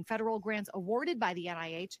exists between federal grants awarded by the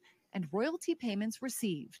NIH and royalty payments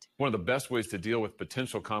received. One of the best ways to deal with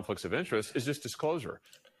potential conflicts of interest is just disclosure.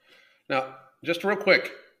 Now, just real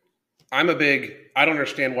quick, I don't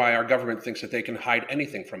understand why our government thinks that they can hide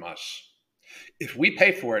anything from us. If we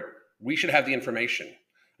pay for it, we should have the information.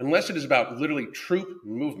 Unless it is about literally troop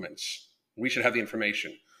movements, we should have the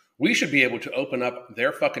information. We should be able to open up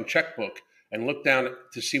their fucking checkbook and look down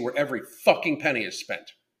to see where every fucking penny is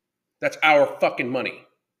spent. That's our fucking money.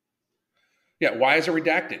 Yeah, why is it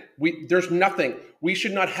redacted? There's nothing. We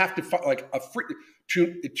should not have to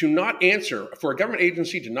not answer, for a government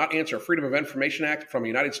agency to not answer a Freedom of Information Act from a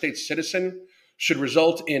United States citizen should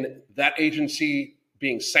result in that agency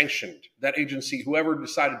being sanctioned. That agency, whoever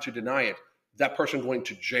decided to deny it, that person going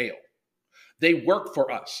to jail. They work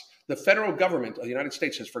for us. The federal government of the United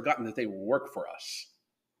States has forgotten that they work for us.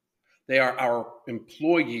 They are our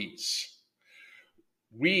employees.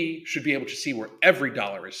 We should be able to see where every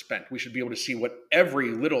dollar is spent. We should be able to see what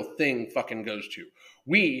every little thing fucking goes to.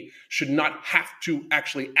 We should not have to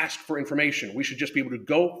actually ask for information. We should just be able to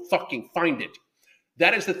go fucking find it.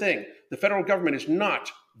 That is the thing. The federal government is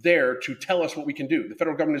not there to tell us what we can do. The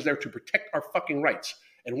federal government is there to protect our fucking rights.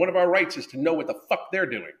 And one of our rights is to know what the fuck they're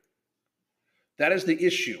doing. That is the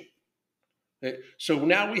issue. So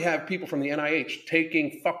now we have people from the NIH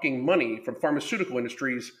taking fucking money from pharmaceutical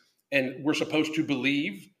industries, and we're supposed to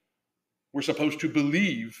believe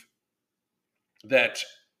that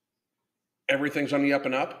everything's on the up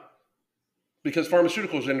and up, because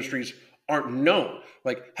pharmaceuticals industries aren't known,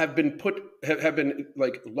 have been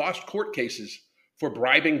lost court cases for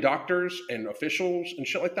bribing doctors and officials and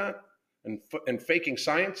shit like that, and faking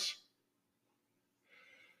science.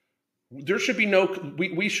 There should be no.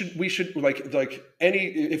 We should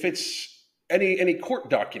if it's any court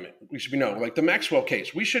document, we should be know, like the Maxwell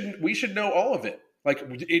case. We should know all of it.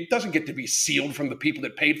 It doesn't get to be sealed from the people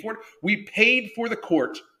that paid for it. We paid for the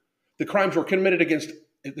court. The crimes were committed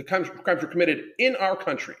in our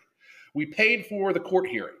country. We paid for the court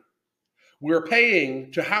hearing. We're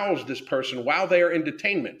paying to house this person while they are in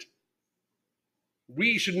detainment.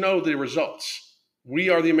 We should know the results. We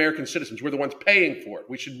are the American citizens. We're the ones paying for it.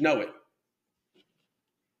 We should know it.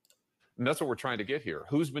 And that's what we're trying to get here.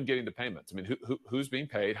 Who's been getting the payments? I mean, who's being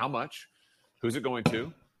paid? How much? Who's it going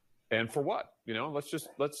to? And for what?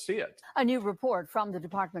 Let's see it. A new report from the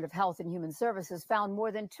Department of Health and Human Services found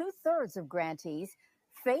more than 2/3 of grantees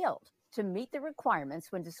failed to meet the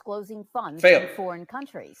requirements when disclosing funds from foreign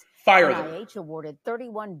countries. Fire them. NIH awarded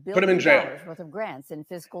 $31 Put them in jail. billion worth of grants in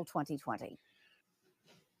fiscal 2020.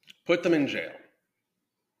 Put them in jail.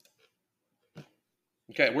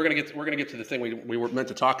 Okay, we're gonna get to the thing we were meant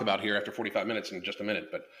to talk about here after 45 minutes in just a minute,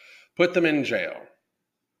 but put them in jail.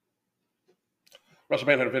 Russell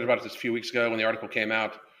Brand had a video about this a few weeks ago when the article came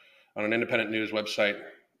out on an independent news website,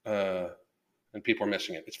 and people are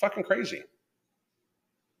missing it. It's fucking crazy.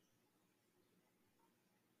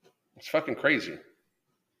 It's fucking crazy.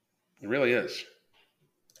 It really is.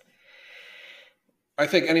 I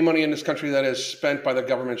think any money in this country that is spent by the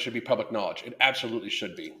government should be public knowledge. It absolutely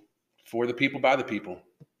should be. For the people, by the people.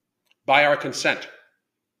 By our consent.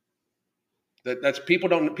 That's people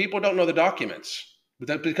don't know the documents. But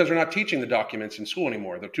that's because they're not teaching the documents in school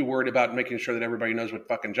anymore. They're too worried about making sure that everybody knows what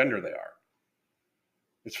fucking gender they are.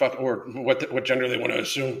 Or what gender they want to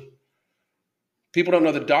assume. People don't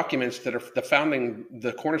know the documents that are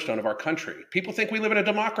the cornerstone of our country. People think we live in a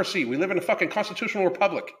democracy. We live in a fucking constitutional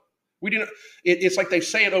republic. We do not. It's like they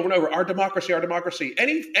say it over and over. Our democracy, our democracy.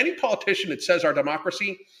 Any politician that says our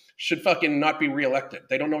democracy should fucking not be reelected.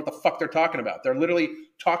 They don't know what the fuck they're talking about. They're literally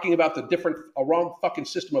talking about a wrong fucking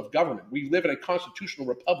system of government. We live in a constitutional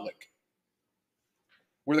republic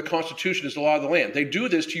where the Constitution is the law of the land. They do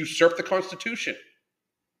this to usurp the Constitution.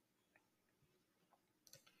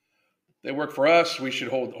 They work for us. We should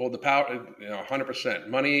hold the power, 100%.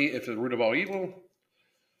 Money, if the root of all evil.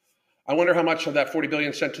 I wonder how much of that $40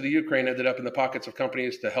 billion sent to the Ukraine ended up in the pockets of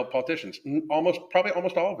companies to help politicians. Probably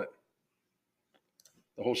almost all of it.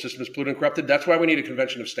 The whole system is polluted and corrupted. That's why we need a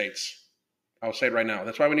convention of states. I'll say it right now.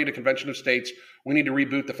 That's why we need a convention of states. We need to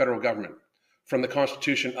reboot the federal government from the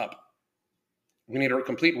Constitution up. We need a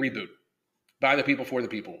complete reboot by the people, for the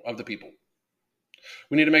people, of the people.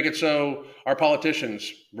 We need to make it so our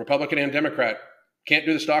politicians, Republican and Democrat, can't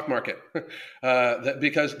do the stock market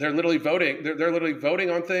because they're literally voting. They're literally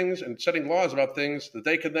voting on things and setting laws about things that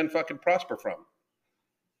they could then fucking prosper from.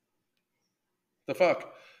 The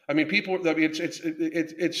fuck. I mean,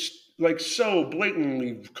 it's like so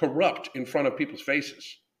blatantly corrupt in front of people's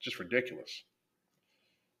faces. Just ridiculous.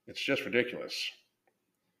 It's just ridiculous.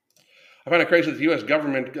 I find it crazy that the U.S.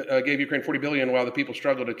 government gave Ukraine $40 billion while the people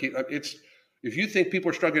struggle to keep. If you think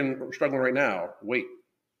people are struggling right now, wait.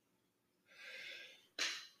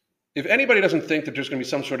 If anybody doesn't think that there's going to be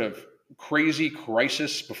some sort of crazy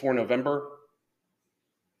crisis before November,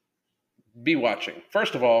 be watching.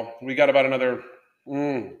 First of all, we got about another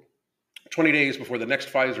 20 days before the next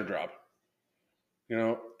Pfizer drop.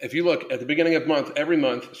 If you look at the beginning of every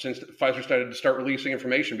month since Pfizer started to start releasing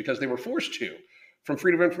information because they were forced to from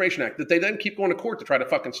Freedom of Information Act, that they then keep going to court to try to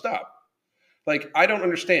fucking stop. Like, I don't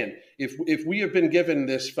understand. If we have been given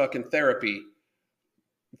this fucking therapy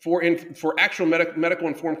for actual medical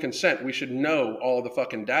informed consent, we should know all the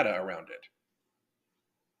fucking data around it.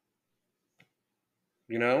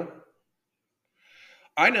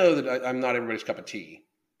 I know that I'm not everybody's cup of tea,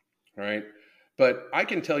 right? But I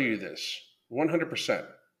can tell you this 100%.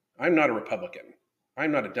 I'm not a Republican.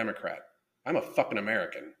 I'm not a Democrat. I'm a fucking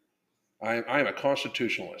American. I'm a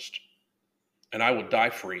constitutionalist, and I will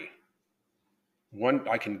die free.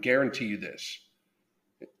 I can guarantee you this.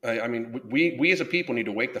 I mean, we as a people need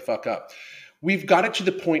to wake the fuck up. We've got it to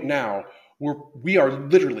the point now where we are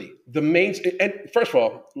literally the main. And first of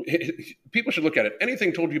all, people should look at it.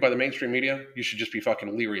 Anything told to you by the mainstream media, you should just be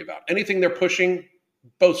fucking leery about. Anything they're pushing,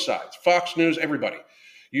 both sides, Fox News, everybody,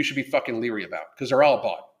 you should be fucking leery about because they're all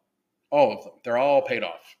bought, all of them. They're all paid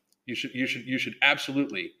off. You should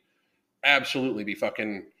absolutely be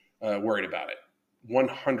fucking worried about it,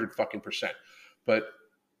 100%. But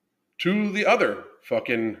to the other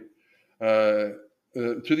fucking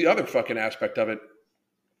aspect of it,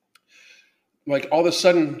 like all of a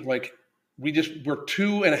sudden, like we're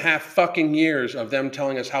 2.5 fucking years of them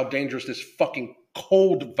telling us how dangerous this fucking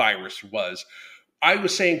cold virus was. I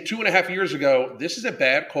was saying 2.5 years ago, this is a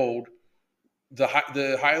bad cold. The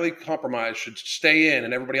highly compromised should stay in,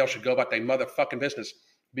 and everybody else should go about their motherfucking business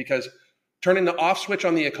because turning the off switch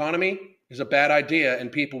on the economy is a bad idea, and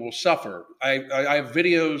people will suffer. I have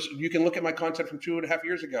videos. You can look at my content from 2.5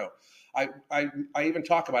 years ago. I even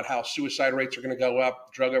talk about how suicide rates are going to go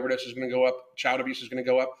up, drug overdose is going to go up, child abuse is going to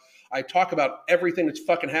go up. I talk about everything that's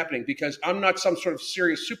fucking happening because I'm not some sort of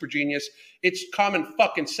serious super genius. It's common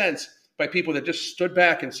fucking sense by people that just stood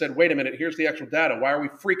back and said, wait a minute, here's the actual data. Why are we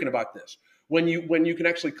freaking about this? when you can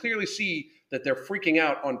actually clearly see that they're freaking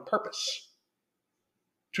out on purpose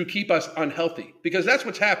to keep us unhealthy, because that's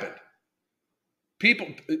what's happened. People,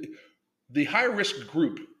 the high risk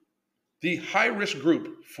group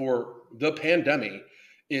for the pandemic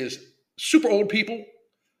is super old people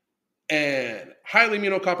and highly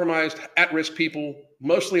immunocompromised, at-risk people,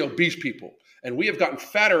 mostly obese people. And we have gotten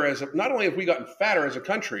fatter not only have we gotten fatter as a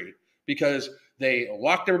country because they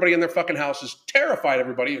locked everybody in their fucking houses, terrified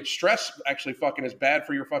everybody. Stress actually fucking is bad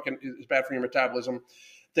for your metabolism.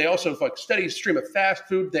 They also steady stream of fast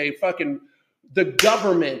food. The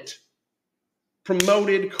government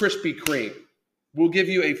promoted Krispy Kreme will give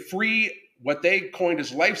you a free, what they coined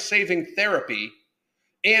as life-saving therapy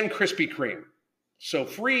and Krispy Kreme. So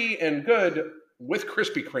free and good with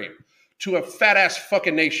Krispy Kreme to a fat-ass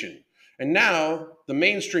fucking nation. And now the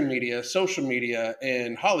mainstream media, social media,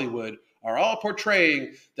 and Hollywood are all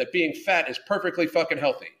portraying that being fat is perfectly fucking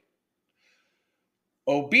healthy.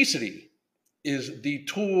 Obesity is the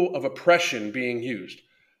tool of oppression being used.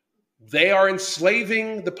 They are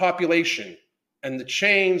enslaving the population, and the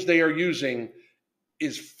chains they are using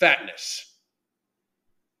is fatness.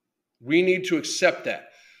 We need to accept that.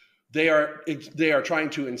 They are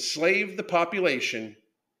trying to enslave the population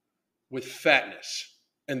with fatness,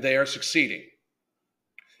 and they are succeeding.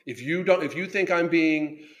 If you think I'm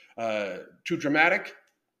being too dramatic,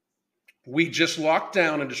 we just locked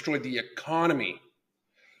down and destroyed the economy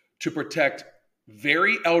to protect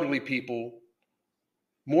very elderly people.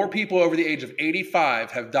 More people over the age of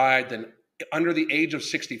 85 have died than under the age of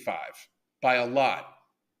 65 by a lot.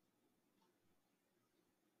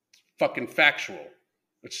 Fucking factual.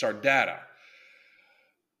 It's our data.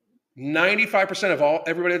 95% of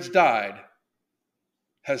everybody that's died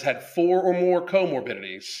has had 4 or more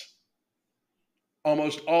comorbidities,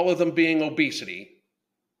 almost all of them being obesity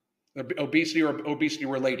or obesity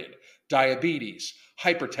related, diabetes,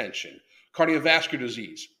 hypertension, cardiovascular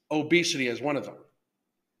disease, obesity as one of them.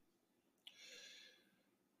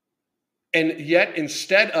 And yet,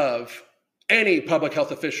 instead of any public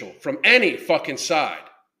health official from any fucking side,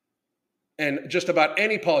 and just about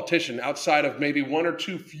any politician outside of maybe one or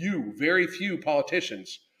two very few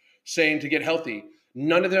politicians saying to get healthy,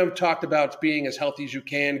 none of them have talked about being as healthy as you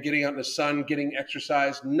can, getting out in the sun, getting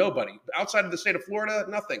exercise. Nobody. Outside of the state of Florida,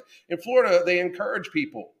 nothing. In Florida, they encourage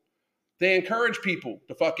people. They encourage people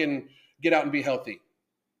to fucking get out and be healthy.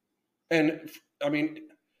 And, I mean,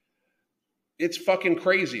 it's fucking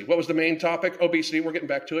crazy. What was the main topic? Obesity. We're getting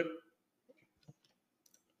back to it.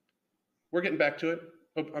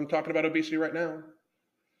 I'm talking about obesity right now.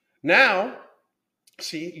 Now,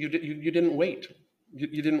 see, you didn't wait.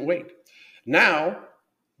 You didn't wait. Now,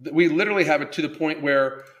 we literally have it to the point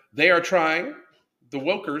where they are trying, the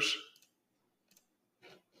wokers,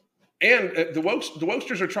 and the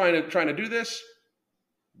wokesters are trying to do this,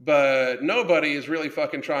 but nobody is really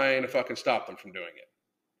fucking trying to fucking stop them from doing it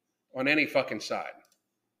on any fucking side.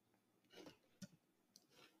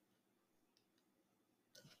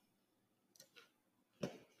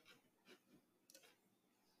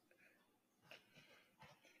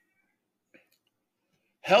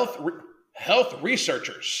 Health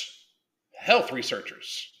researchers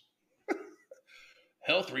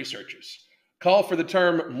call for the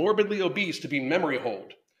term morbidly obese to be memory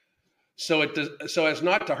hold, so as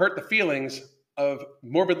not to hurt the feelings of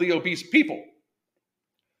morbidly obese people.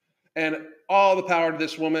 And all the power to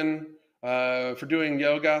this woman for doing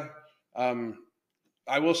yoga.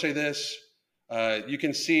 I will say this: you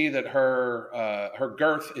can see that her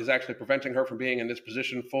girth is actually preventing her from being in this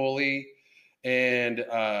position fully. And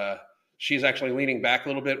she's actually leaning back a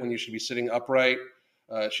little bit when you should be sitting upright.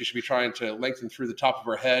 She should be trying to lengthen through the top of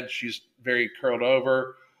her head. She's very curled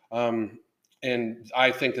over. And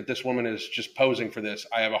I think that this woman is just posing for this.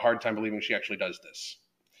 I have a hard time believing she actually does this.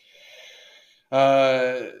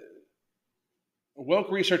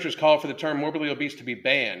 Woke researchers call for the term morbidly obese to be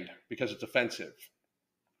banned because it's offensive.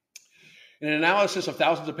 In an analysis of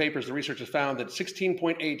thousands of papers, the researchers found that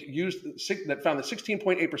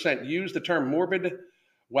 16.8% used the term morbid,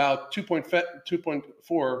 while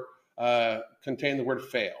 2.4 contained the word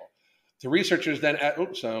fail. The researchers then,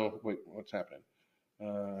 what's happening?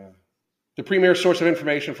 The premier source of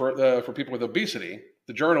information for people with obesity,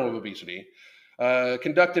 the Journal of Obesity,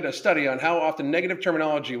 conducted a study on how often negative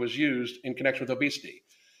terminology was used in connection with obesity.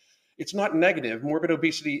 It's not negative. Morbid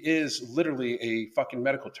obesity is literally a fucking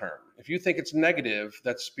medical term. If you think it's negative,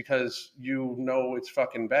 that's because you know it's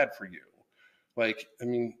fucking bad for you.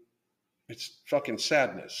 It's fucking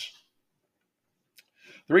sadness.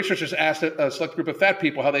 The researchers asked a select group of fat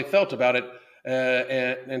people how they felt about it,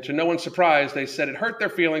 and to no one's surprise, they said it hurt their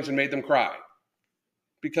feelings and made them cry.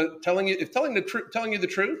 because telling you the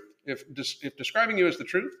truth, if describing you as the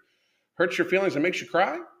truth hurts your feelings and makes you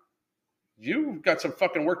cry, you've got some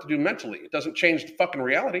fucking work to do mentally. It doesn't change the fucking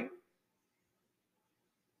reality.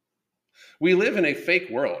 We live in a fake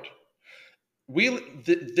world.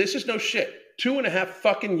 This is no shit. 2.5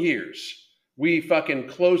 fucking years we fucking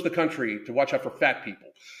closed the country to watch out for fat people.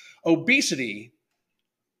 Obesity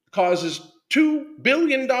causes $2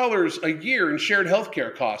 billion a year in shared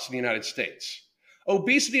healthcare costs in the United States.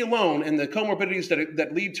 Obesity alone and the comorbidities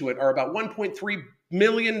that lead to it are about 1.3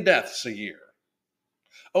 million deaths a year.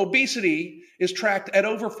 Obesity is tracked at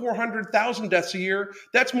over 400,000 deaths a year.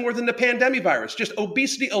 That's more than the pandemic virus. Just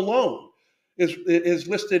obesity alone is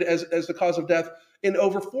listed as the cause of death in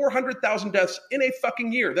over 400,000 deaths in a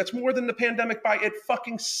fucking year. That's more than the pandemic by it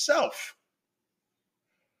fucking self.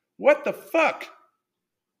 What the fuck?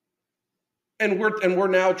 And we're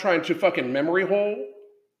now trying to fucking memory hole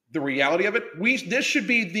the reality of it. This should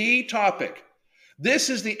be the topic.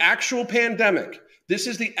 This is the actual pandemic. This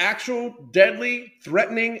is the actual deadly,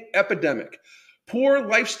 threatening epidemic. Poor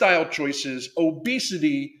lifestyle choices,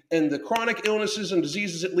 obesity, and the chronic illnesses and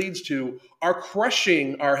diseases it leads to are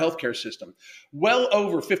crushing our healthcare system. Well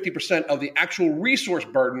over 50% of the actual resource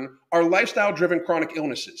burden are lifestyle-driven chronic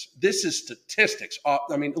illnesses. This is statistics.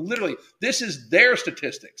 I mean, literally, this is their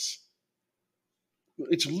statistics.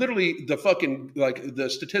 It's literally the fucking, like, the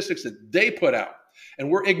statistics that they put out. And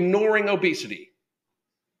we're ignoring obesity.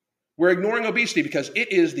 We're ignoring obesity because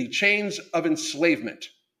it is the chains of enslavement.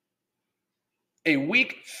 A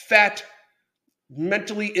weak, fat,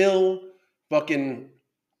 mentally ill,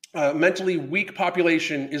 mentally weak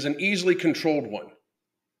population is an easily controlled one.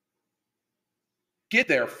 Get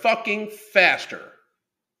there fucking faster.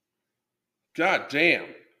 God damn.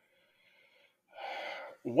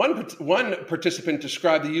 One participant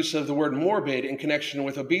described the use of the word morbid in connection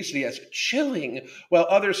with obesity as chilling, while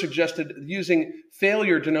others suggested using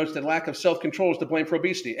failure denotes the lack of self-control is to blame for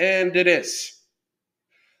obesity. And it is.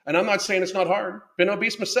 And I'm not saying it's not hard. Been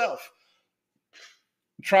obese myself.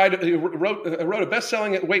 Wrote a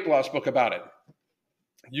best-selling weight loss book about it.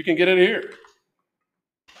 You can get it here.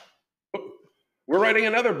 We're writing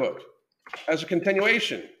another book as a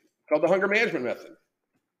continuation called The Hunger Management Method.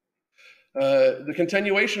 The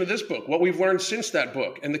continuation of this book, what we've learned since that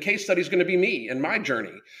book, and the case study is going to be me and my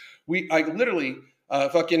journey. I literally my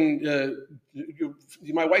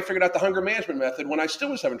wife figured out the hunger management method when I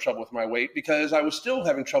still was having trouble with my weight because I was still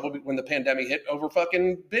having trouble when the pandemic hit over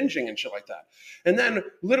fucking binging and shit like that. And then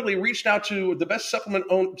literally reached out to the best supplement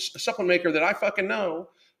maker that I fucking know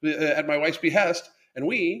at my wife's behest, and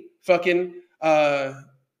we fucking figured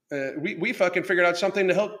out something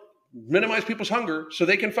to help minimize people's hunger so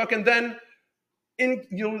they can fucking then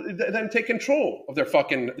take control of their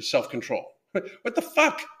fucking self-control. What the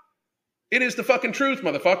fuck? It is the fucking truth,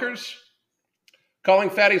 motherfuckers. Calling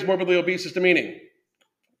fatties morbidly obese is demeaning.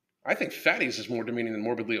 I think fatties is more demeaning than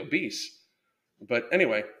morbidly obese. But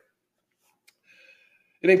anyway,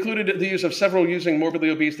 it included the use of several using morbidly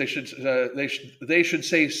obese. They should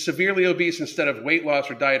say severely obese instead of weight loss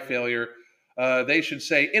or diet failure. They should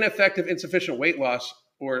say ineffective, insufficient weight loss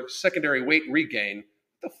or secondary weight regain.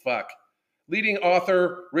 What the fuck? Leading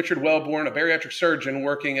author Richard Wellborn, a bariatric surgeon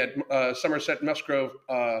working at Somerset Musgrove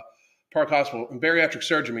Park Hospital. And bariatric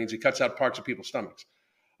surgeon means he cuts out parts of people's stomachs.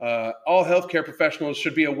 All healthcare professionals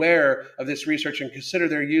should be aware of this research and consider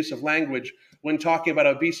their use of language when talking about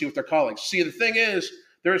obesity with their colleagues. See, the thing is,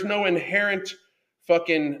 there is no inherent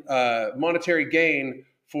fucking monetary gain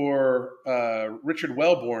for Richard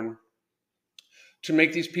Wellborn to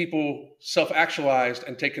make these people self-actualized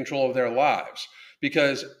and take control of their lives.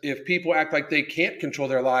 Because if people act like they can't control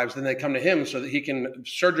their lives, then they come to him so that he can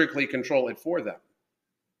surgically control it for them.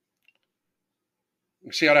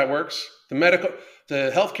 You see how that works? The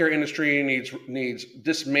healthcare industry needs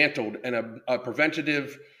dismantled and a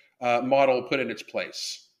preventative model put in its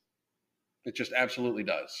place. It just absolutely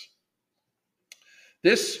does.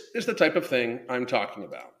 This is the type of thing I'm talking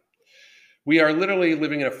about. We are literally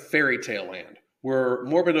living in a fairy tale land where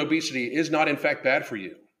morbid obesity is not in fact bad for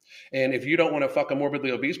you. And if you don't want to fuck a morbidly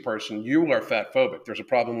obese person, you are fat phobic. There's a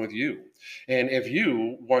problem with you. And if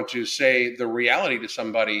you want to say the reality to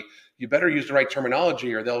somebody, you better use the right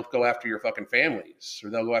terminology or they'll go after your fucking families or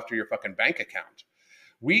they'll go after your fucking bank account.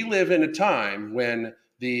 We live in a time when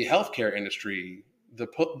the healthcare industry,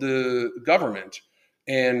 the government,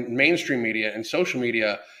 and mainstream media and social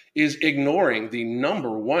media is ignoring the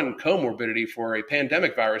number one comorbidity for a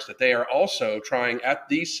pandemic virus that they are also trying at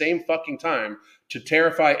the same fucking time to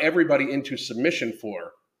terrify everybody into submission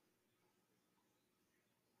for.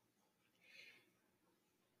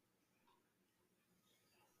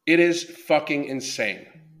 It is fucking insane.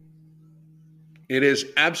 It is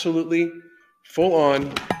absolutely full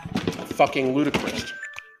on fucking ludicrous.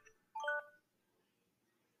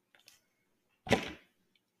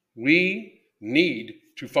 We need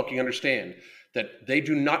to fucking understand that they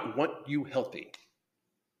do not want you healthy.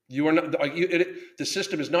 You are not, the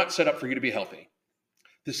system is not set up for you to be healthy.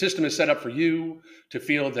 The system is set up for you to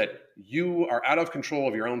feel that you are out of control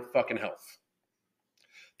of your own fucking health.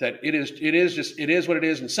 That it is what it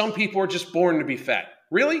is. And some people are just born to be fat.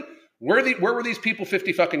 Really? Where were these people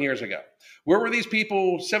 50 fucking years ago? Where were these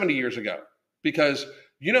people 70 years ago? Because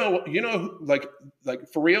like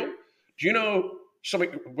for real, do you know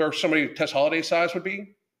where somebody Tess Holliday's size would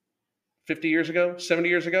be 50 years ago, 70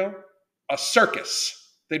 years ago? A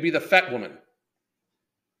circus. They'd be the fat woman.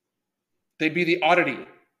 They'd be the oddity.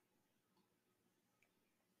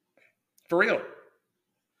 For real.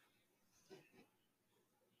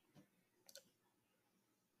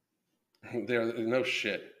 There's no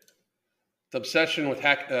shit. The obsession with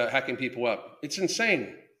hacking people up. It's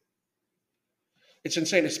insane. It's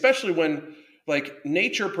insane, especially when like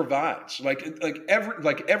nature provides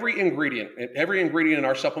every ingredient in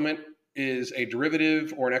our supplement is a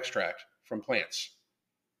derivative or an extract from plants.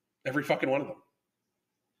 Every fucking one of them.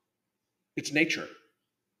 It's nature.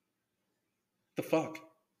 The fuck?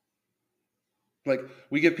 Like,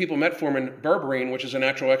 we give people metformin, berberine, which is a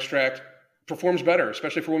natural extract, performs better,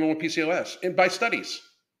 especially for women with PCOS, and by studies.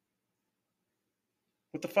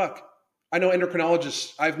 What the fuck? I know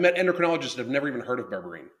endocrinologists. I've met endocrinologists that have never even heard of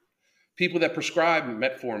berberine. People that prescribe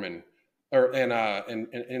metformin and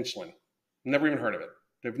insulin, never even heard of it.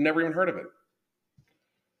 They've never even heard of it.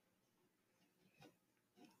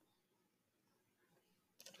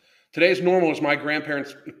 Today's normal is my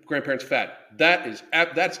grandparents' fat.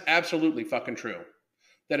 That's absolutely fucking true.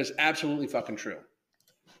 That is absolutely fucking true.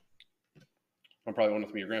 I'm probably one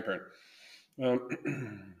with me, your grandparent.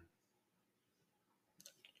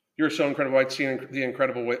 You're so incredible. I'd seen The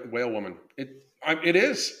Incredible Whale Woman. It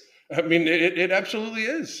is. I mean, it absolutely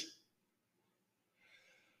is.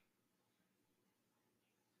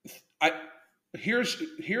 Here's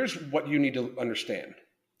what you need to understand.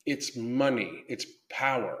 It's money. It's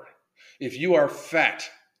power. If you are fat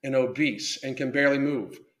and obese and can barely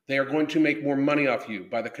move, they are going to make more money off you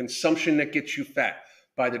by the consumption that gets you fat,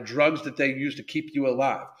 by the drugs that they use to keep you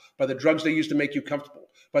alive, by the drugs they use to make you comfortable,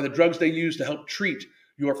 by the drugs they use to help treat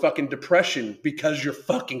your fucking depression because you're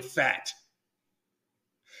fucking fat.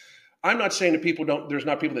 I'm not saying that there's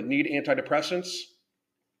not people that need antidepressants.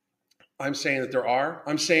 I'm saying that there are.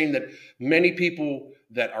 I'm saying that many people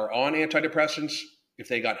that are on antidepressants, if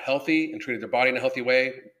they got healthy and treated their body in a healthy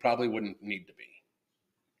way, probably wouldn't need to be.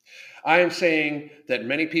 I am saying that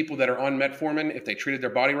many people that are on metformin, if they treated their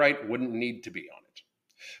body right, wouldn't need to be on it.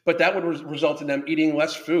 But that would result in them eating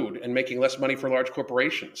less food and making less money for large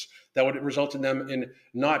corporations. That would result in them in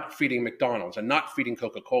not feeding McDonald's and not feeding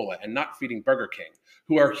Coca-Cola and not feeding Burger King,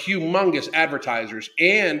 who are humongous advertisers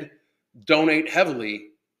and donate heavily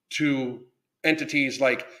to entities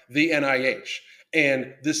like the NIH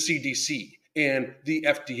and the CDC and the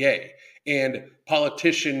FDA and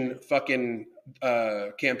politician fucking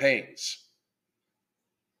campaigns.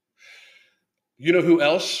 You know who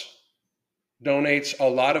else donates a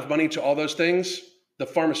lot of money to all those things? The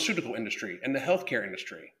pharmaceutical industry and the healthcare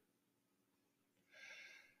industry.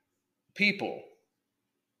 People,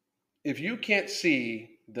 if you can't see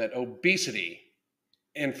that obesity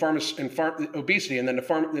and obesity and then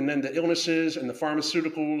the illnesses and the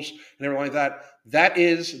pharmaceuticals and everything like that, that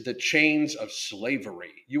is the chains of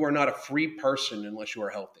slavery. You are not a free person unless you are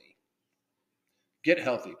healthy. Get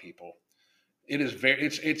healthy, people. There's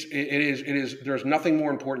nothing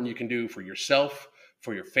more important you can do for yourself,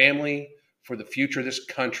 for your family, for the future of this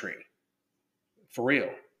country. For real.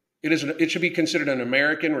 It should be considered an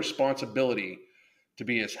American responsibility to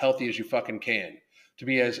be as healthy as you fucking can, to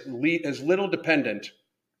be as little dependent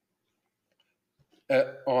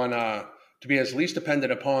to be as least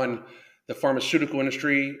dependent upon the pharmaceutical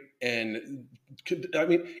industry. And I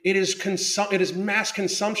mean, it is mass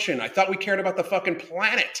consumption. I thought we cared about the fucking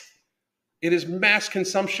planet. It is mass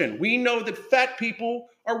consumption. We know that fat people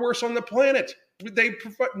are worse on the planet. They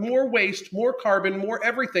provide more waste, more carbon, more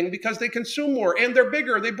everything because they consume more and they're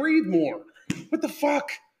bigger. They breathe more. What the fuck?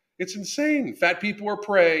 It's insane. Fat people are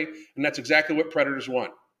prey, and that's exactly what predators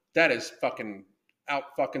want. That is fucking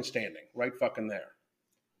out fucking standing right fucking there.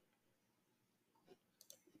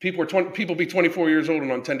 People be 24 years old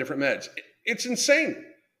and on 10 different meds. It's insane.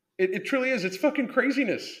 It truly is. It's fucking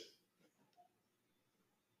craziness.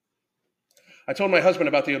 I told my husband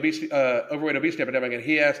about the overweight obesity epidemic,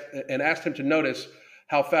 and asked him to notice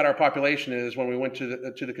how fat our population is when we went to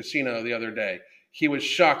the casino the other day. He was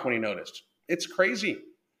shocked when he noticed. It's crazy.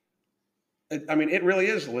 I mean, it really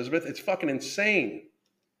is, Elizabeth. It's fucking insane.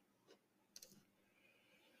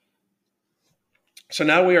 So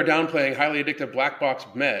now we are downplaying highly addictive black box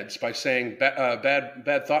meds by saying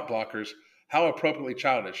bad thought blockers. How appropriately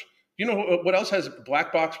childish. You know what else has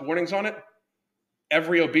black box warnings on it?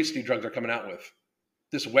 Every obesity drug they're coming out with.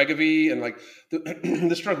 This Wegovy and like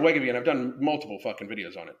this drug Wegovy, and I've done multiple fucking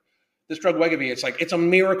videos on it. This drug Wegovy, it's a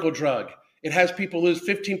miracle drug. It has people lose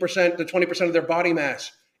 15% to 20% of their body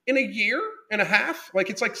mass in a year and a half. Like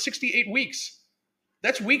it's like 68 weeks.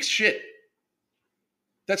 That's weak shit.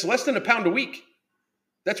 That's less than a pound a week.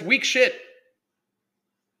 That's weak shit.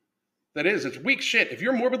 It's weak shit. If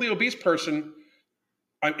you're a morbidly obese person,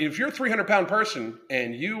 if you're a 300-pound person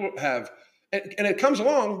and you have, and it comes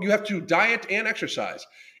along, you have to diet and exercise.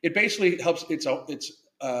 It basically helps.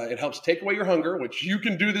 It helps take away your hunger, which you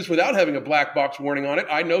can do this without having a black box warning on it.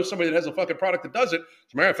 I know somebody that has a fucking product that does it.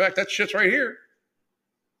 As a matter of fact, that shit's right here.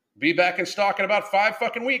 Be back in stock in about 5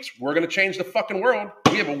 fucking weeks. We're going to change the fucking world.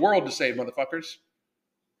 We have a world to save, motherfuckers.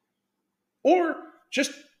 Or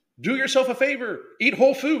just do yourself a favor. Eat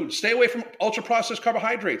whole food. Stay away from ultra-processed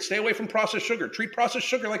carbohydrates. Stay away from processed sugar. Treat processed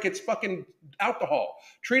sugar like it's fucking alcohol.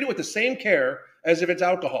 Treat it with the same care as if it's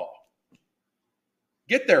alcohol.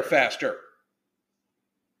 Get there faster.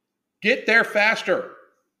 Get there faster.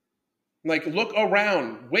 Like, look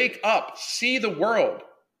around. Wake up. See the world.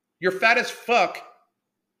 You're fat as fuck.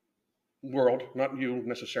 World, not you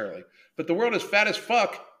necessarily. But the world is fat as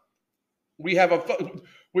fuck. We have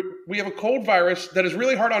a cold virus that is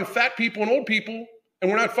really hard on fat people and old people,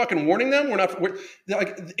 and we're not fucking warning them.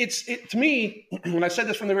 To me, when I said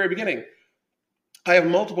this from the very beginning, I have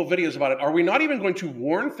multiple videos about it. Are we not even going to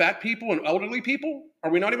warn fat people and elderly people?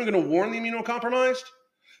 Are we not even going to warn the immunocompromised?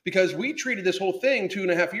 Because we treated this whole thing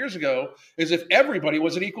 2.5 years ago as if everybody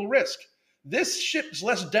was at equal risk. This shit is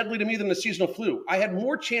less deadly to me than the seasonal flu. I had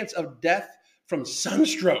more chance of death from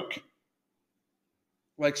sunstroke,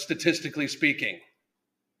 like statistically speaking.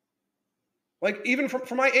 Like even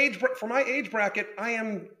for my age bracket, I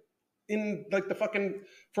am in like the fucking,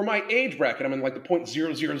 for my age bracket, I'm in like the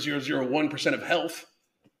 0.00001% of health.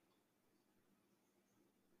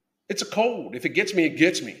 It's a cold. If it gets me, it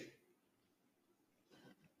gets me.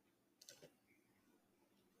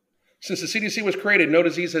 Since the CDC was created, no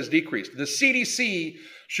disease has decreased. The CDC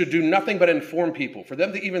should do nothing but inform people. For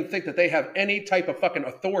them to even think that they have any type of fucking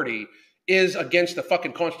authority is against the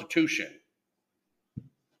fucking Constitution.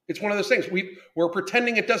 It's one of those things. We're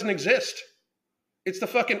pretending it doesn't exist. It's the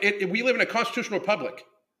fucking, we live in a constitutional republic.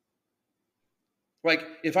 Like,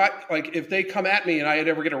 if they come at me and I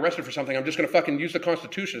ever get arrested for something, I'm just going to fucking use the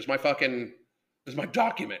Constitution as my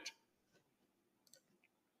document.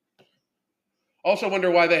 Also wonder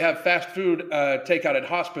why they have fast food takeout at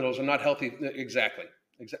hospitals and not healthy. Exactly.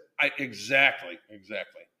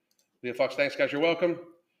 Leah Fox, thanks, guys. You're welcome.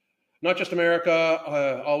 Not just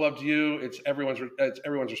America. All love to you. It's everyone's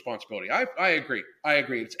responsibility. I agree.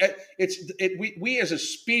 We as a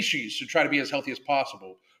species should try to be as healthy as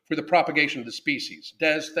possible for the propagation of the species.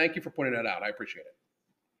 Des, thank you for pointing that out. I appreciate it.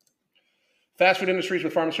 Fast food industries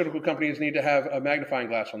with pharmaceutical companies need to have a magnifying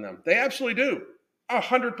glass on them. They absolutely do.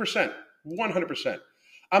 100%. 100%.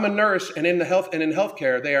 I'm a nurse, and in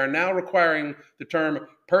healthcare, they are now requiring the term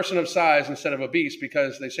person of size instead of obese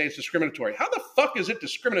because they say it's discriminatory. How the fuck is it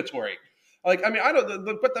discriminatory? Like, I mean, I don't,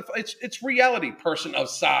 but it's reality. Person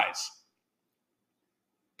of size.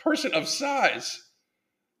 Person of size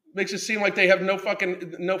makes it seem like they have no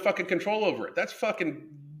fucking control over it. That's fucking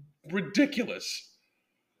ridiculous.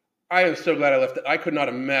 I am so glad I left it. I could not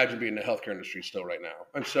imagine being in the healthcare industry still right now.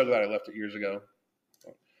 I'm so glad I left it years ago.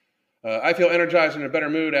 I feel energized and in a better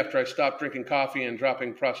mood after I stopped drinking coffee and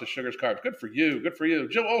dropping processed sugars, carbs. Good for you. Good for you.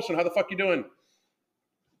 Jill Olson, how the fuck you doing?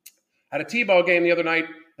 Had a T-ball game the other night,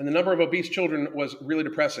 and the number of obese children was really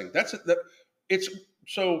depressing. It's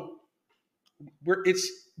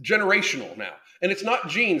generational now. And it's not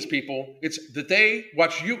genes, people. It's that they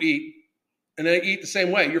watch you eat, and they eat the same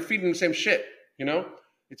way. You're feeding them the same shit, you know?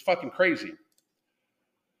 It's fucking crazy.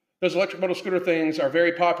 Those electric motor scooter things are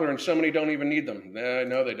very popular, and so many don't even need them.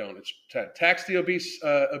 No, they don't. It's tax the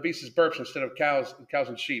obese's burps instead of cows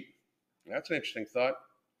and sheep. That's an interesting thought.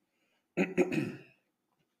 1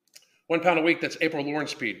 pound a week, that's April Lauren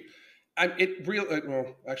speed.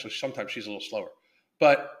 Well, actually, sometimes she's a little slower.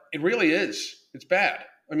 But it really is. It's bad.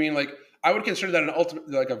 I mean, like, I would consider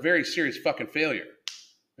that a very serious fucking failure.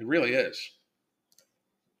 It really is.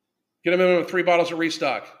 Get a minimum of 3 bottles of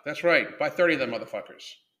restock. That's right. Buy 30 of them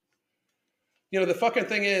motherfuckers. You know, the fucking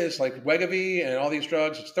thing is, like Wegovy and all these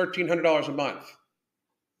drugs, it's $1,300 a month.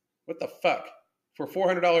 What the fuck? For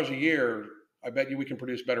 $400 a year, I bet you we can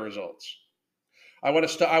produce better results. I would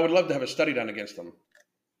love to have a study done against them.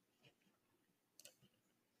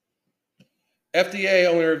 FDA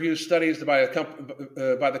only reviews studies by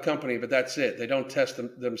the company, but that's it. They don't test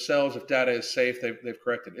themselves if data is safe. They've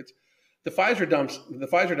corrected it. The Pfizer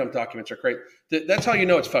dump documents are great. That's how you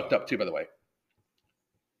know it's fucked up too, by the way.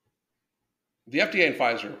 The FDA and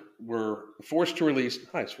Pfizer were forced to release,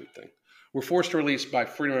 hi, sweet thing, were forced to release by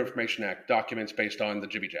Freedom of Information Act documents based on the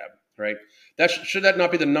jibby jab, right? Should that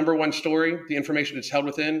not be the number one story, the information it's held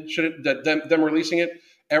within? Should them releasing it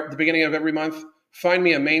at the beginning of every month? Find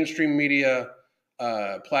me a mainstream media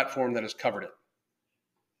platform that has covered it.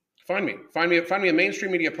 Find me a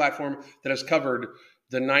mainstream media platform that has covered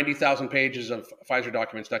the 90,000 pages of Pfizer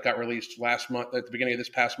documents that got released last month, at the beginning of this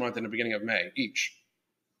past month and the beginning of May each.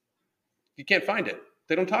 You can't find it.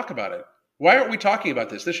 They don't talk about it. Why aren't we talking about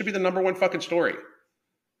this? This should be the number one fucking story.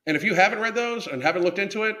 And if you haven't read those and haven't looked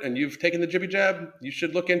into it and you've taken the jibby jab, you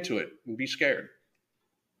should look into it and be scared.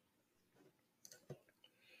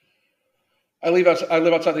 I live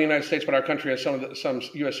outside the United States, but our country has some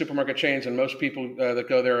U.S. supermarket chains, and most people that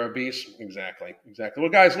go there are obese. Exactly. Well,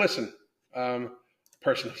 guys, listen.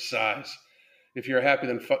 Person of size. If you're happy,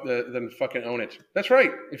 then fucking own it. That's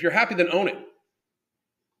right. If you're happy, then own it.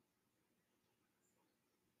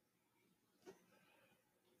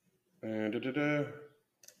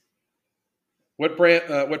 What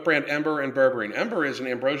brand Ember and Berberine? Ember is an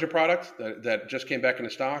ambrosia product that just came back into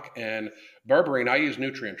stock, and Berberine, I use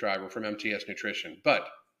Nutrient Driver from MTS Nutrition, but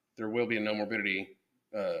there will be a no morbidity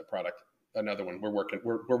product, another one.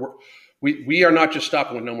 We are not just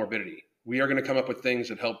stopping with no morbidity. We are going to come up with things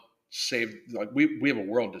that help save. Like we have a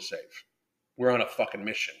world to save. We're on a fucking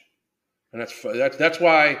mission, and that's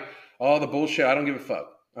why all the bullshit. I don't give a fuck.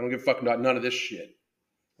 I don't give a fuck about none of this shit.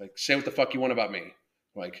 Like, say what the fuck you want about me.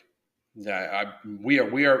 Like, we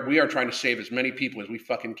are trying to save as many people as we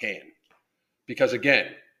fucking can. Because again,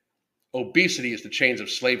 obesity is the chains of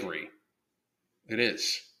slavery. It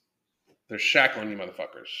is. They're shackling you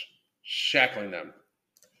motherfuckers. Shackling them.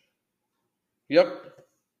 Yep.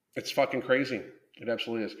 It's fucking crazy. It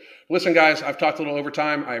absolutely is. Listen, guys, I've talked a little over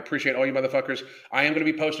time. I appreciate all you motherfuckers. I am going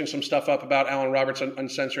to be posting some stuff up about Alan Roberts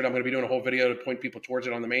Uncensored. I'm going to be doing a whole video to point people towards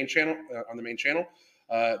it on the main channel.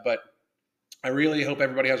 But I really hope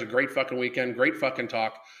everybody has a great fucking weekend. Great fucking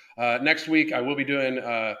talk. Next week, I will be doing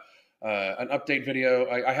an update video.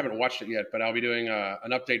 I haven't watched it yet, but I'll be doing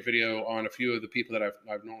an update video on a few of the people that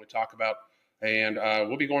I've normally talk about. And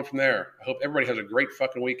we'll be going from there. I hope everybody has a great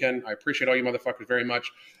fucking weekend. I appreciate all you motherfuckers very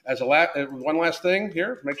much. One last thing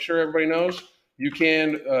here, make sure everybody knows, you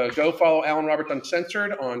can go follow Alan Roberts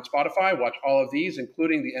Uncensored on Spotify. Watch all of these,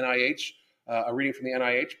 including the NIH, a reading from the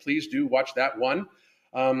NIH. Please do watch that one.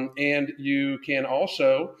 And you can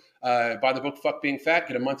also buy the book Fuck Being Fat,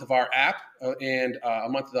 get a month of our app and a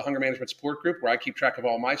month of the Hunger Management Support Group, where I keep track of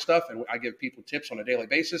all my stuff and I give people tips on a daily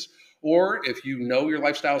basis. Or if you know your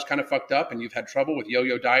lifestyle is kind of fucked up and you've had trouble with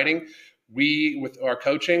yo-yo dieting, with our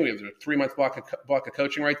coaching, we have a 3-month block of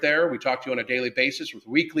coaching right there. We talk to you on a daily basis with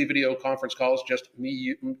weekly video conference calls, just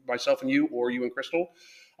me, myself and you, or you and Crystal.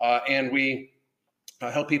 And we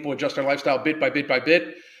help people adjust their lifestyle bit by bit by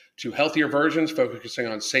bit to healthier versions, focusing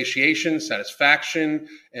on satiation, satisfaction,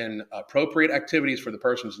 and appropriate activities for the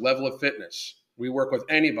person's level of fitness. We work with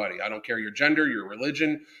anybody. I don't care your gender, your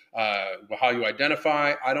religion, how you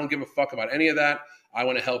identify. I don't give a fuck about any of that. I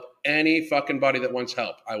want to help any fucking body that wants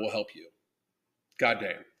help. I will help you.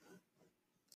 Goddamn.